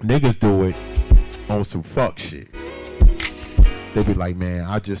 Niggas do it on some fuck shit. They be like, man,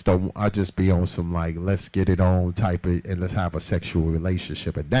 I just be on some like, let's get it on type of, and let's have a sexual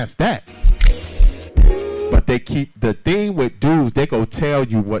relationship. And that's that. But they keep, the thing with dudes, they go tell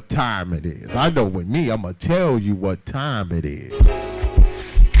you what time it is. I know with me, I'm going to tell you what time it is.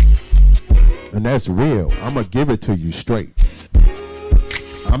 And that's real. I'm going to give it to you straight.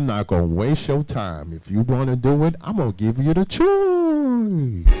 I'm not going to waste your time. If you want to do it, I'm going to give you the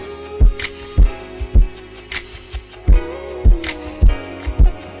choice.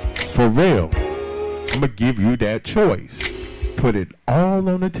 For real. I'm going to give you that choice. Put it all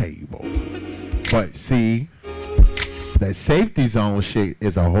on the table. But see, that safety zone shit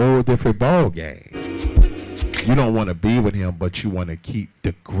is a whole different ball game. You don't want to be with him, but you want to keep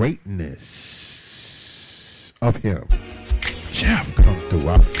the greatness of him. Jeff, come through.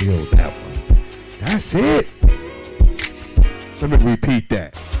 I feel that one. That's it. Let me repeat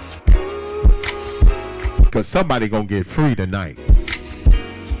that. Because somebody going to get free tonight.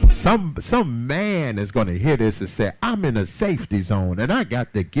 Some man is going to hear this and say, I'm in a safety zone and I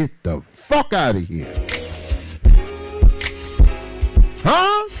got to get the fuck out of here.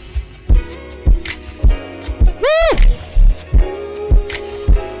 Huh? Woo!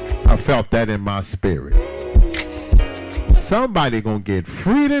 I felt that in my spirit. Somebody gonna get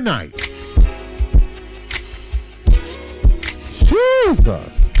free tonight.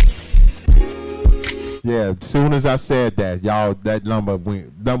 Jesus. Yeah, as soon as I said that, y'all, that number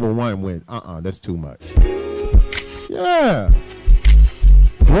one went, that's too much. Yeah.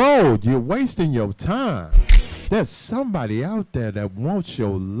 Bro, you're wasting your time. There's somebody out there that wants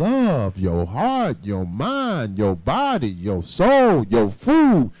your love, your heart, your mind, your body, your soul, your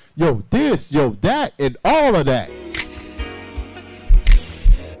food, your this, your that, and all of that.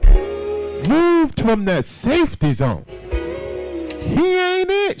 Move from that safety zone. He ain't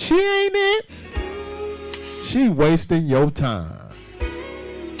it. She ain't it. She wasting your time.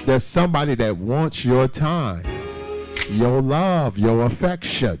 There's somebody that wants your time, your love, your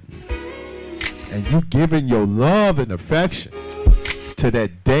affection. And you giving your love and affection to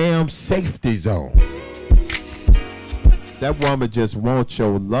that damn safety zone. That woman just wants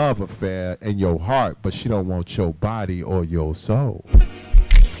your love affair and your heart, but she don't want your body or your soul.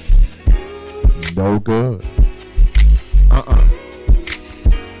 No good. I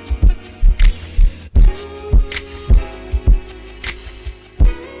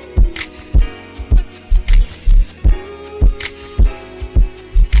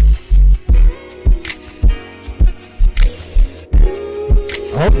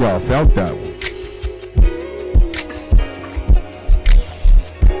hope y'all felt that one.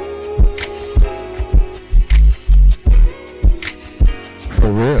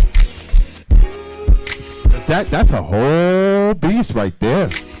 For real. That's a whole beast right there.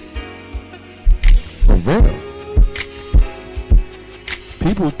 For real.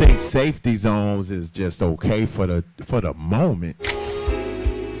 People think safety zones is just okay for the moment.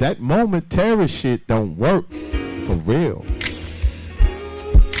 That momentary shit don't work for real.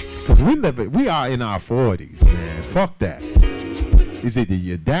 Cause we are in our 40s, man. Fuck that. Is either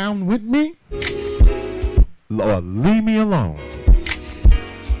you're down with me or leave me alone.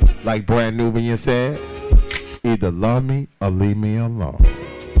 Like Brand Nubian said, either love me or leave me alone.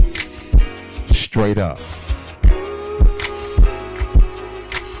 Straight up.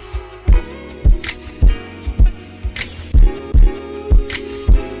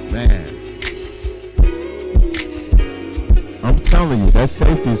 Man. I'm telling you, that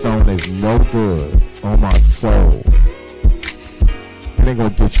safety zone is no good on my soul. It ain't gonna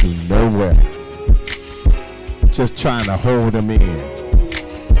get you nowhere. Just trying to hold him in.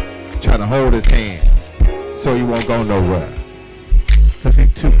 Trying to hold his hand so he won't go nowhere. Cause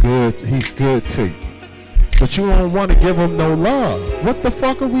he's too good, he's good to you. But you don't want to give him no love. What the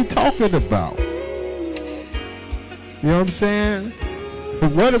fuck are we talking about? You know what I'm saying?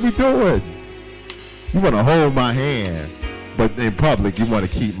 What are we doing? You want to hold my hand, but in public you want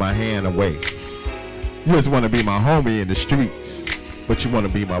to keep my hand away. You just want to be my homie in the streets, but you want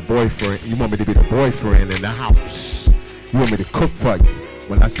to be my boyfriend. You want me to be the boyfriend in the house. You want me to cook for you.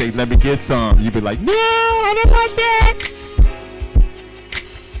 When I say, let me get some, you be like, no, I don't want that.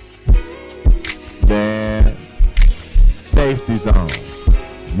 Man, safety zone.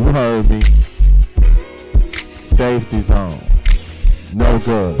 You heard me. Safety zone. No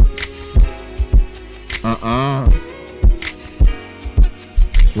good.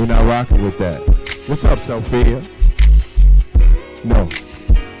 We're not rocking with that. What's up, Sophia? No.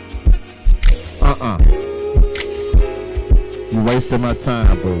 You wasting my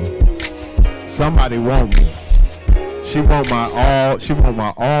time, boo. Somebody want me. She want my all. She want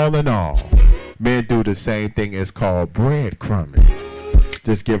my all in all. Men do the same thing. It's called breadcrumbing.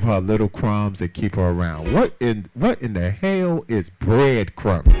 Just give her little crumbs and keep her around. What in the hell is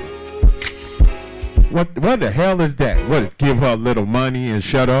breadcrumbing? What the hell is that? What, give her a little money and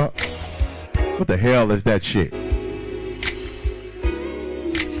shut up? What the hell is that shit?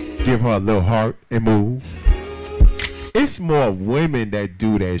 Give her a little heart and move. It's more women that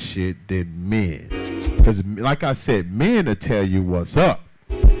do that shit than men. Because, like I said, men will tell you what's up.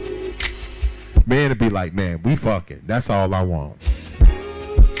 Men will be like, man, we fucking. That's all I want.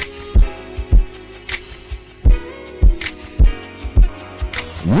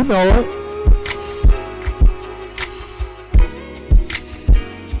 You know it.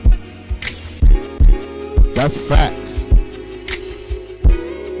 That's facts.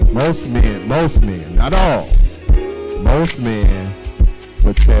 Most men, not all. Most men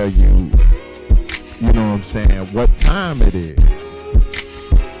will tell you, you know what I'm saying, what time it is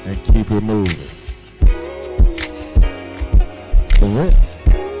and keep it moving. For real.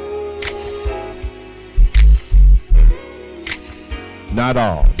 Not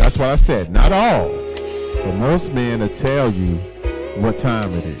all. That's what I said. Not all. But most men will tell you what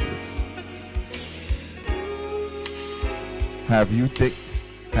time it is. Have you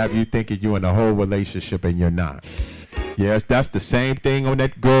thinking you're in a whole relationship and you're not? Yes, that's the same thing on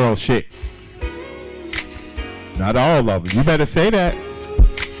that girl shit. Not all of them. You better say that.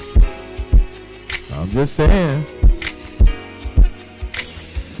 I'm just saying.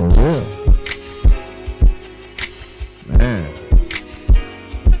 For real. Man.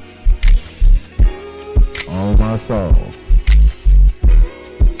 On my soul.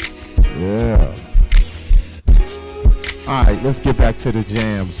 Yeah. Alright, let's get back to the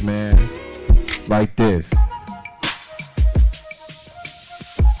jams, man. Like this.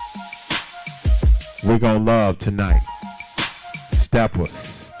 We're gonna love tonight.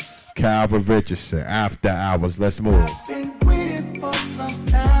 Steppers. Calvin Richardson. After Hours. Let's move. I've been waiting for some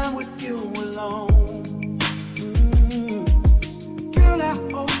time with you alone. Girl, I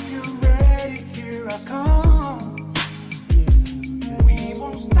hope you're ready. Here I come. We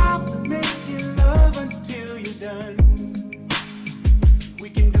won't stop making love until you're done. We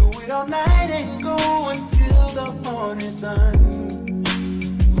can do it all night and go until the morning sun.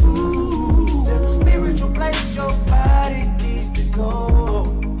 Ooh, there's a spiritual place your body needs to go.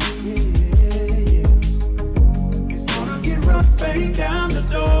 Yeah. It's gonna get rough, bang down the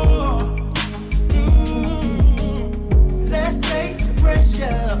door. Let's take the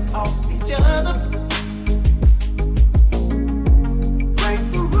pressure off each other. Break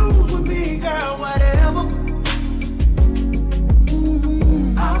the rules with me, girl, whatever.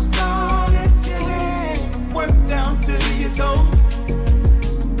 I'll start at your head, work down to your toes.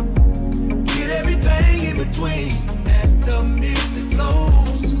 Get everything in between as the music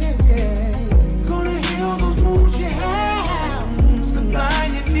flows. Yeah. Gonna heal those wounds you have, supply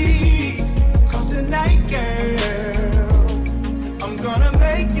your needs. Cause tonight, girl, I'm gonna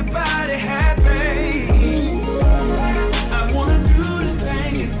make your body happy. I wanna do this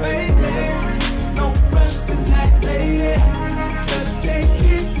thing in phases. No rush tonight, lady. Just taste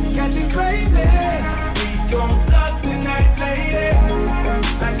kiss, got you crazy. We gon' love tonight, lady.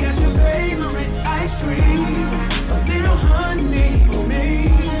 I got your favorite ice cream, a little honey for me.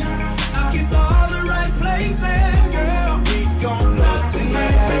 I'll kiss all the right places, girl. We gon' love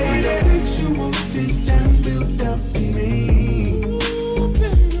tonight, lady. Sexual tension built up in me.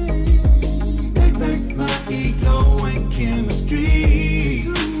 Exercise my ego and chemistry.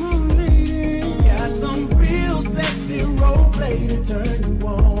 Got some real sexy role play to turn you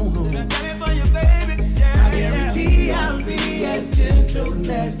on. I guarantee I'll be as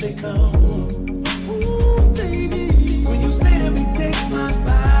gentle as they come. Ooh, baby. When you say to me, take my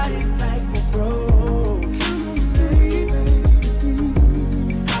body like a pro. Come on, baby.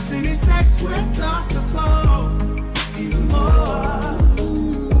 I'll sing this sex where it starts to flow even more.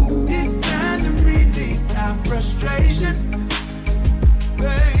 It's time to release our frustrations,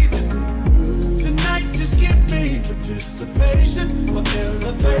 baby. Tonight, just give me participation for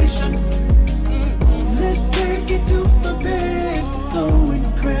elevation. Let's take it to the bed, so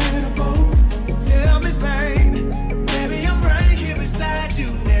incredible. Tell me, baby, baby, I'm right here beside you.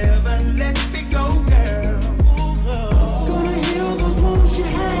 Never let me go, girl. Gonna heal those wounds you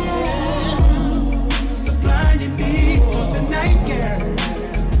have, supply your needs. So tonight, girl,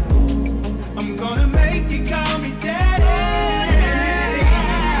 I'm gonna make you call me daddy.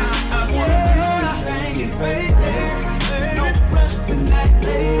 I wanna do this thing in phases. No rush tonight,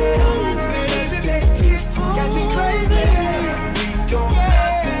 lady.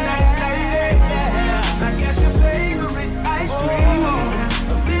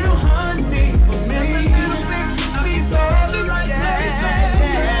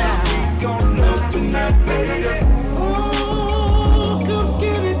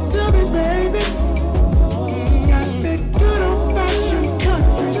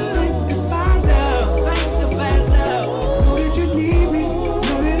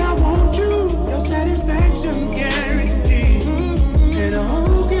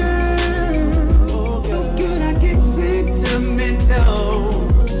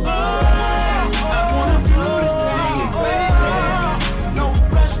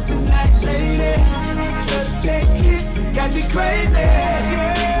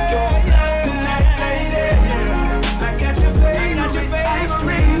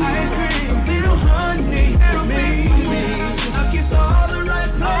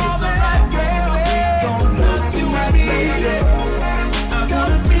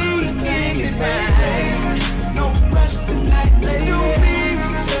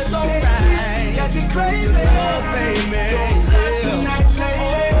 crazy, baby. Tonight,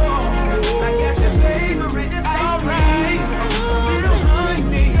 lady. I got your favorite, it's alright. Little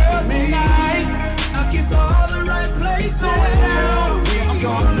honey, girl, tonight. I'll kiss all the right places. I'm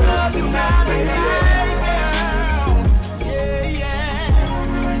gonna love tonight, yeah.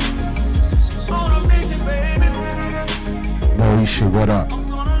 On a mission, baby. Moesha, what up?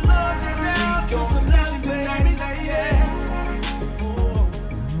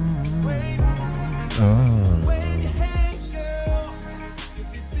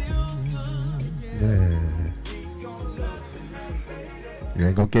 You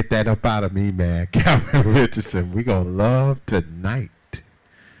ain't gonna get that up out of me, man. Calvin Richardson, we gonna love tonight.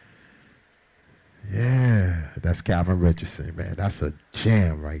 Yeah, that's Calvin Richardson, man. That's a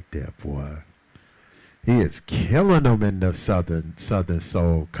jam right there, boy. He is killing them in the Southern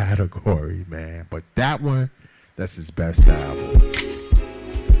Soul category, man. But that one, that's his best album.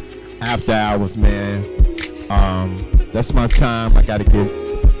 After Hours, man. That's my time. I gotta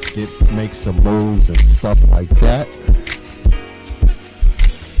make some moves and stuff like that.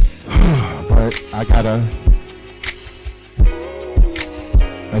 But I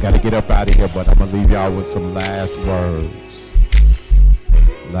gotta get up out of here, but I'm gonna leave y'all with some last words.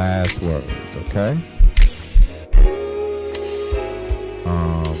 Last words, okay?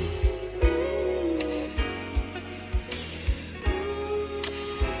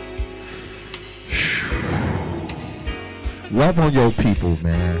 Love on your people,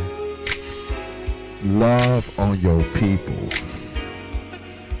 man. Love on your people.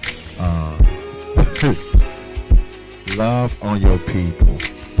 Love on your people.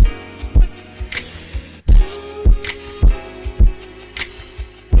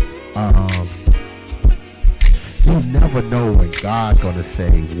 You never know when God's gonna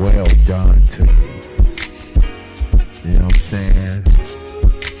say, well done to you. You know what I'm saying?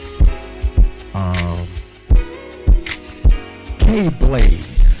 K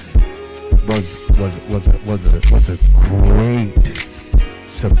Blaze was a great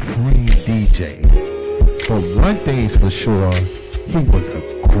supreme DJ. But one thing's for sure, he was a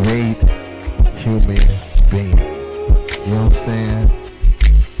great human being. You know what I'm saying?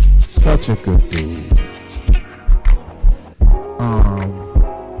 Such a good dude.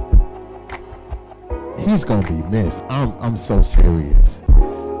 He's gonna be missed. I'm so serious.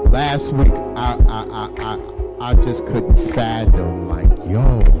 Last week I just couldn't fathom, like,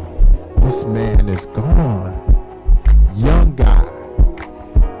 yo, this man is gone. Young guy.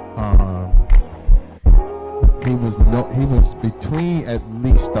 He was between at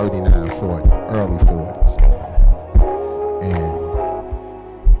least 39 and 40, early 40s, man.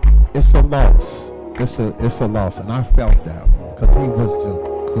 And it's a loss. It's a loss, and I felt that one because he was a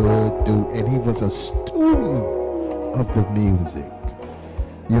good dude, and he was a student of the music.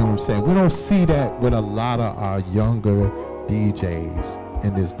 You know what I'm saying? We don't see that with a lot of our younger DJs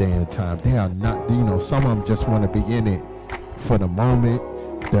in this day and time. They are not, some of them just want to be in it for the moment,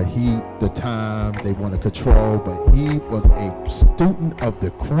 the heat, the time, they want to control, but he was a student of the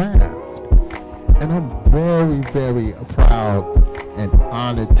craft. And I'm very, very proud and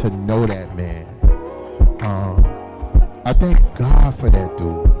honored to know that man. I thank God for that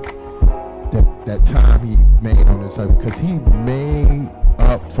dude, that time he made on this earth, because he made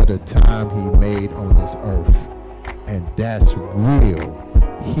up for the time he made on this earth, and that's real.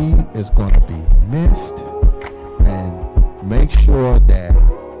 He is going to be missed, and make sure that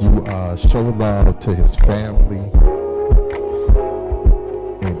you show love to his family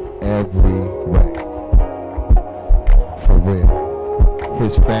in every way. For real.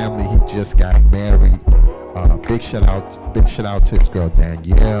 His family, he just got married. Big shout out to his girl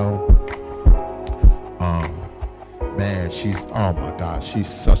Danielle. Man, oh my God, she's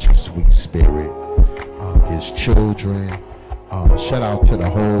such a sweet spirit. His children. Shout out to the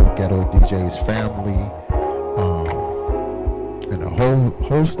whole Ghetto DJs family. And a whole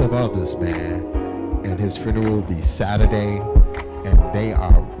host of others, man. And his funeral will be Saturday, and they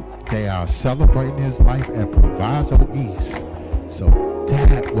are celebrating his life at Proviso East. So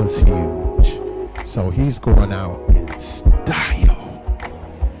that was huge. So he's going out in style,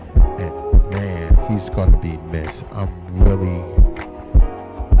 and man, he's going to be missed. I'm really,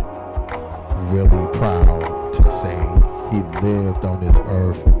 really proud to say he lived on this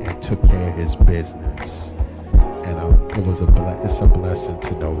earth and took care of his business. And it's a blessing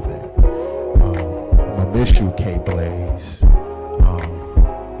to know that. I'm gonna miss you, K Blaze.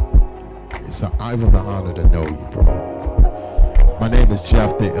 It was an honor to know you, bro. My name is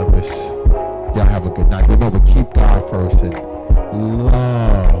Jeff the Illest. Y'all have a good night. Remember, keep God first and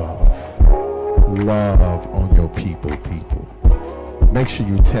love on your people. make sure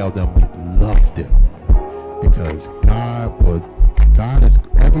you tell them you love them, because God is,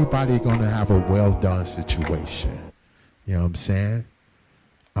 everybody gonna have a well done situation. You know what I'm saying?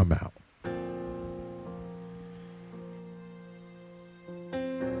 I'm out.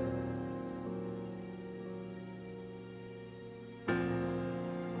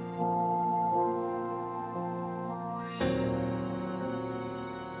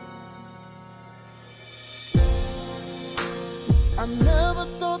 I never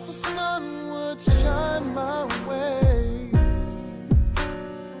thought the sun would shine my way.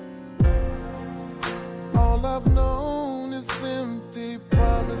 All I've known is empty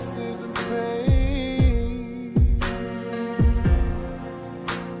promises and pain.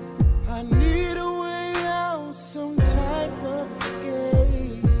 I need a way out, some type of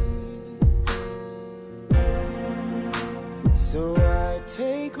escape. So I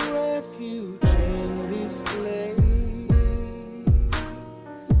take refuge in this place.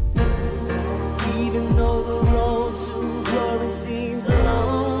 Even though the road to glory seems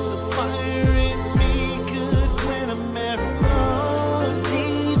long, the fire in me could win a marathon.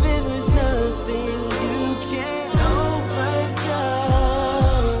 Even there's nothing you can't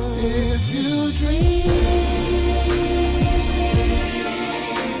overcome. If you dream,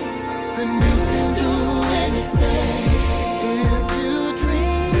 then you can do anything. If you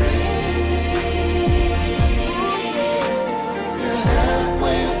dream, you're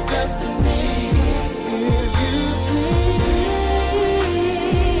halfway to destiny.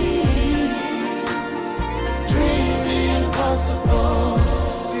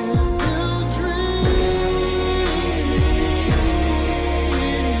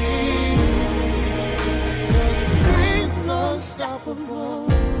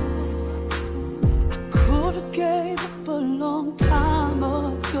 Could've gave up a long time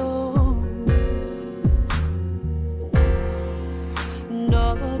ago. And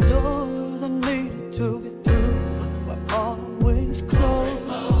all the doors I needed to get through were always closed.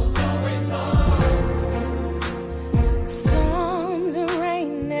 Storms and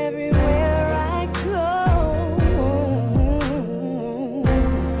rain everywhere I go,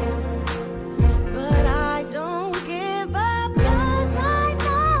 but I don't give up, 'cause I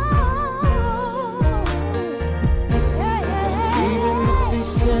know. Even if they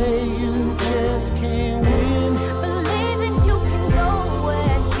say you just can't win, believing you can go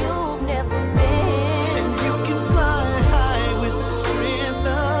where you've never been, and you can fly high with the strength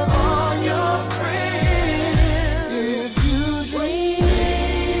of all your friends. If you dream,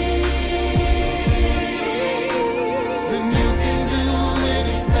 then you can do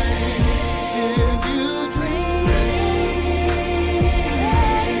anything. If you dream,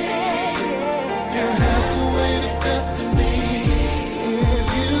 you're halfway to destiny. If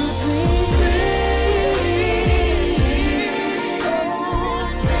you dream, oh,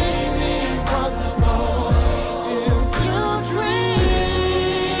 dream the impossible. If you dream,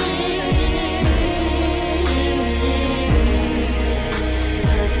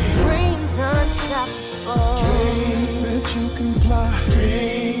 dreams unstoppable. Dream that you can fly.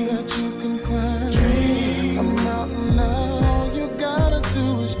 Dream that you can climb. Dream a mountain now. All you gotta do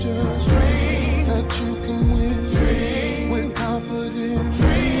is just dream that you can win. Dream with confidence.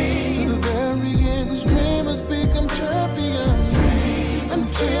 Dream to the very end. 'Cause dreamers become champions. Dream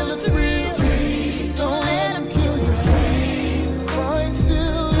until it's real. Dream. Don't let them kill you. Dream. Fight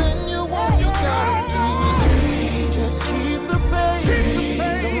still in you. What you gotta do is dream. Just keep the faith.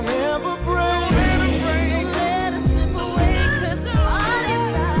 Don't ever break. Don't let us slip away, 'cause all you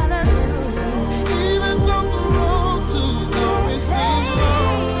gotta do, even though the road to glory seems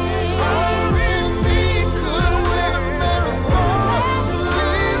long, fire in me could win a marathon.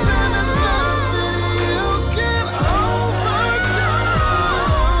 Believe that there's nothing you can overcome.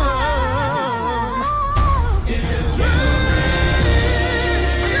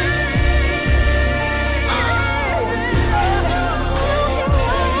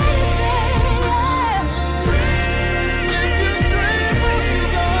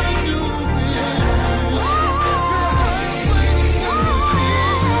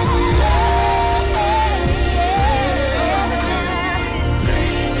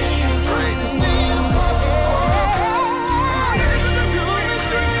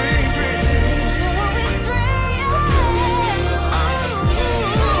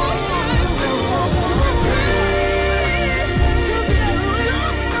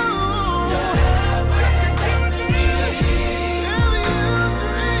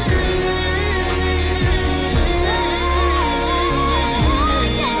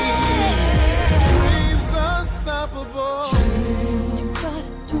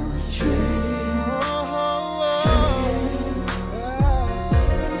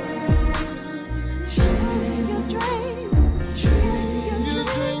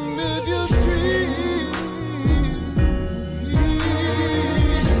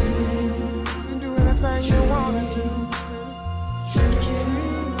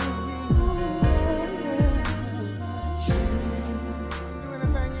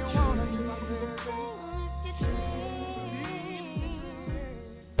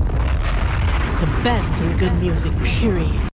 best in good music, period.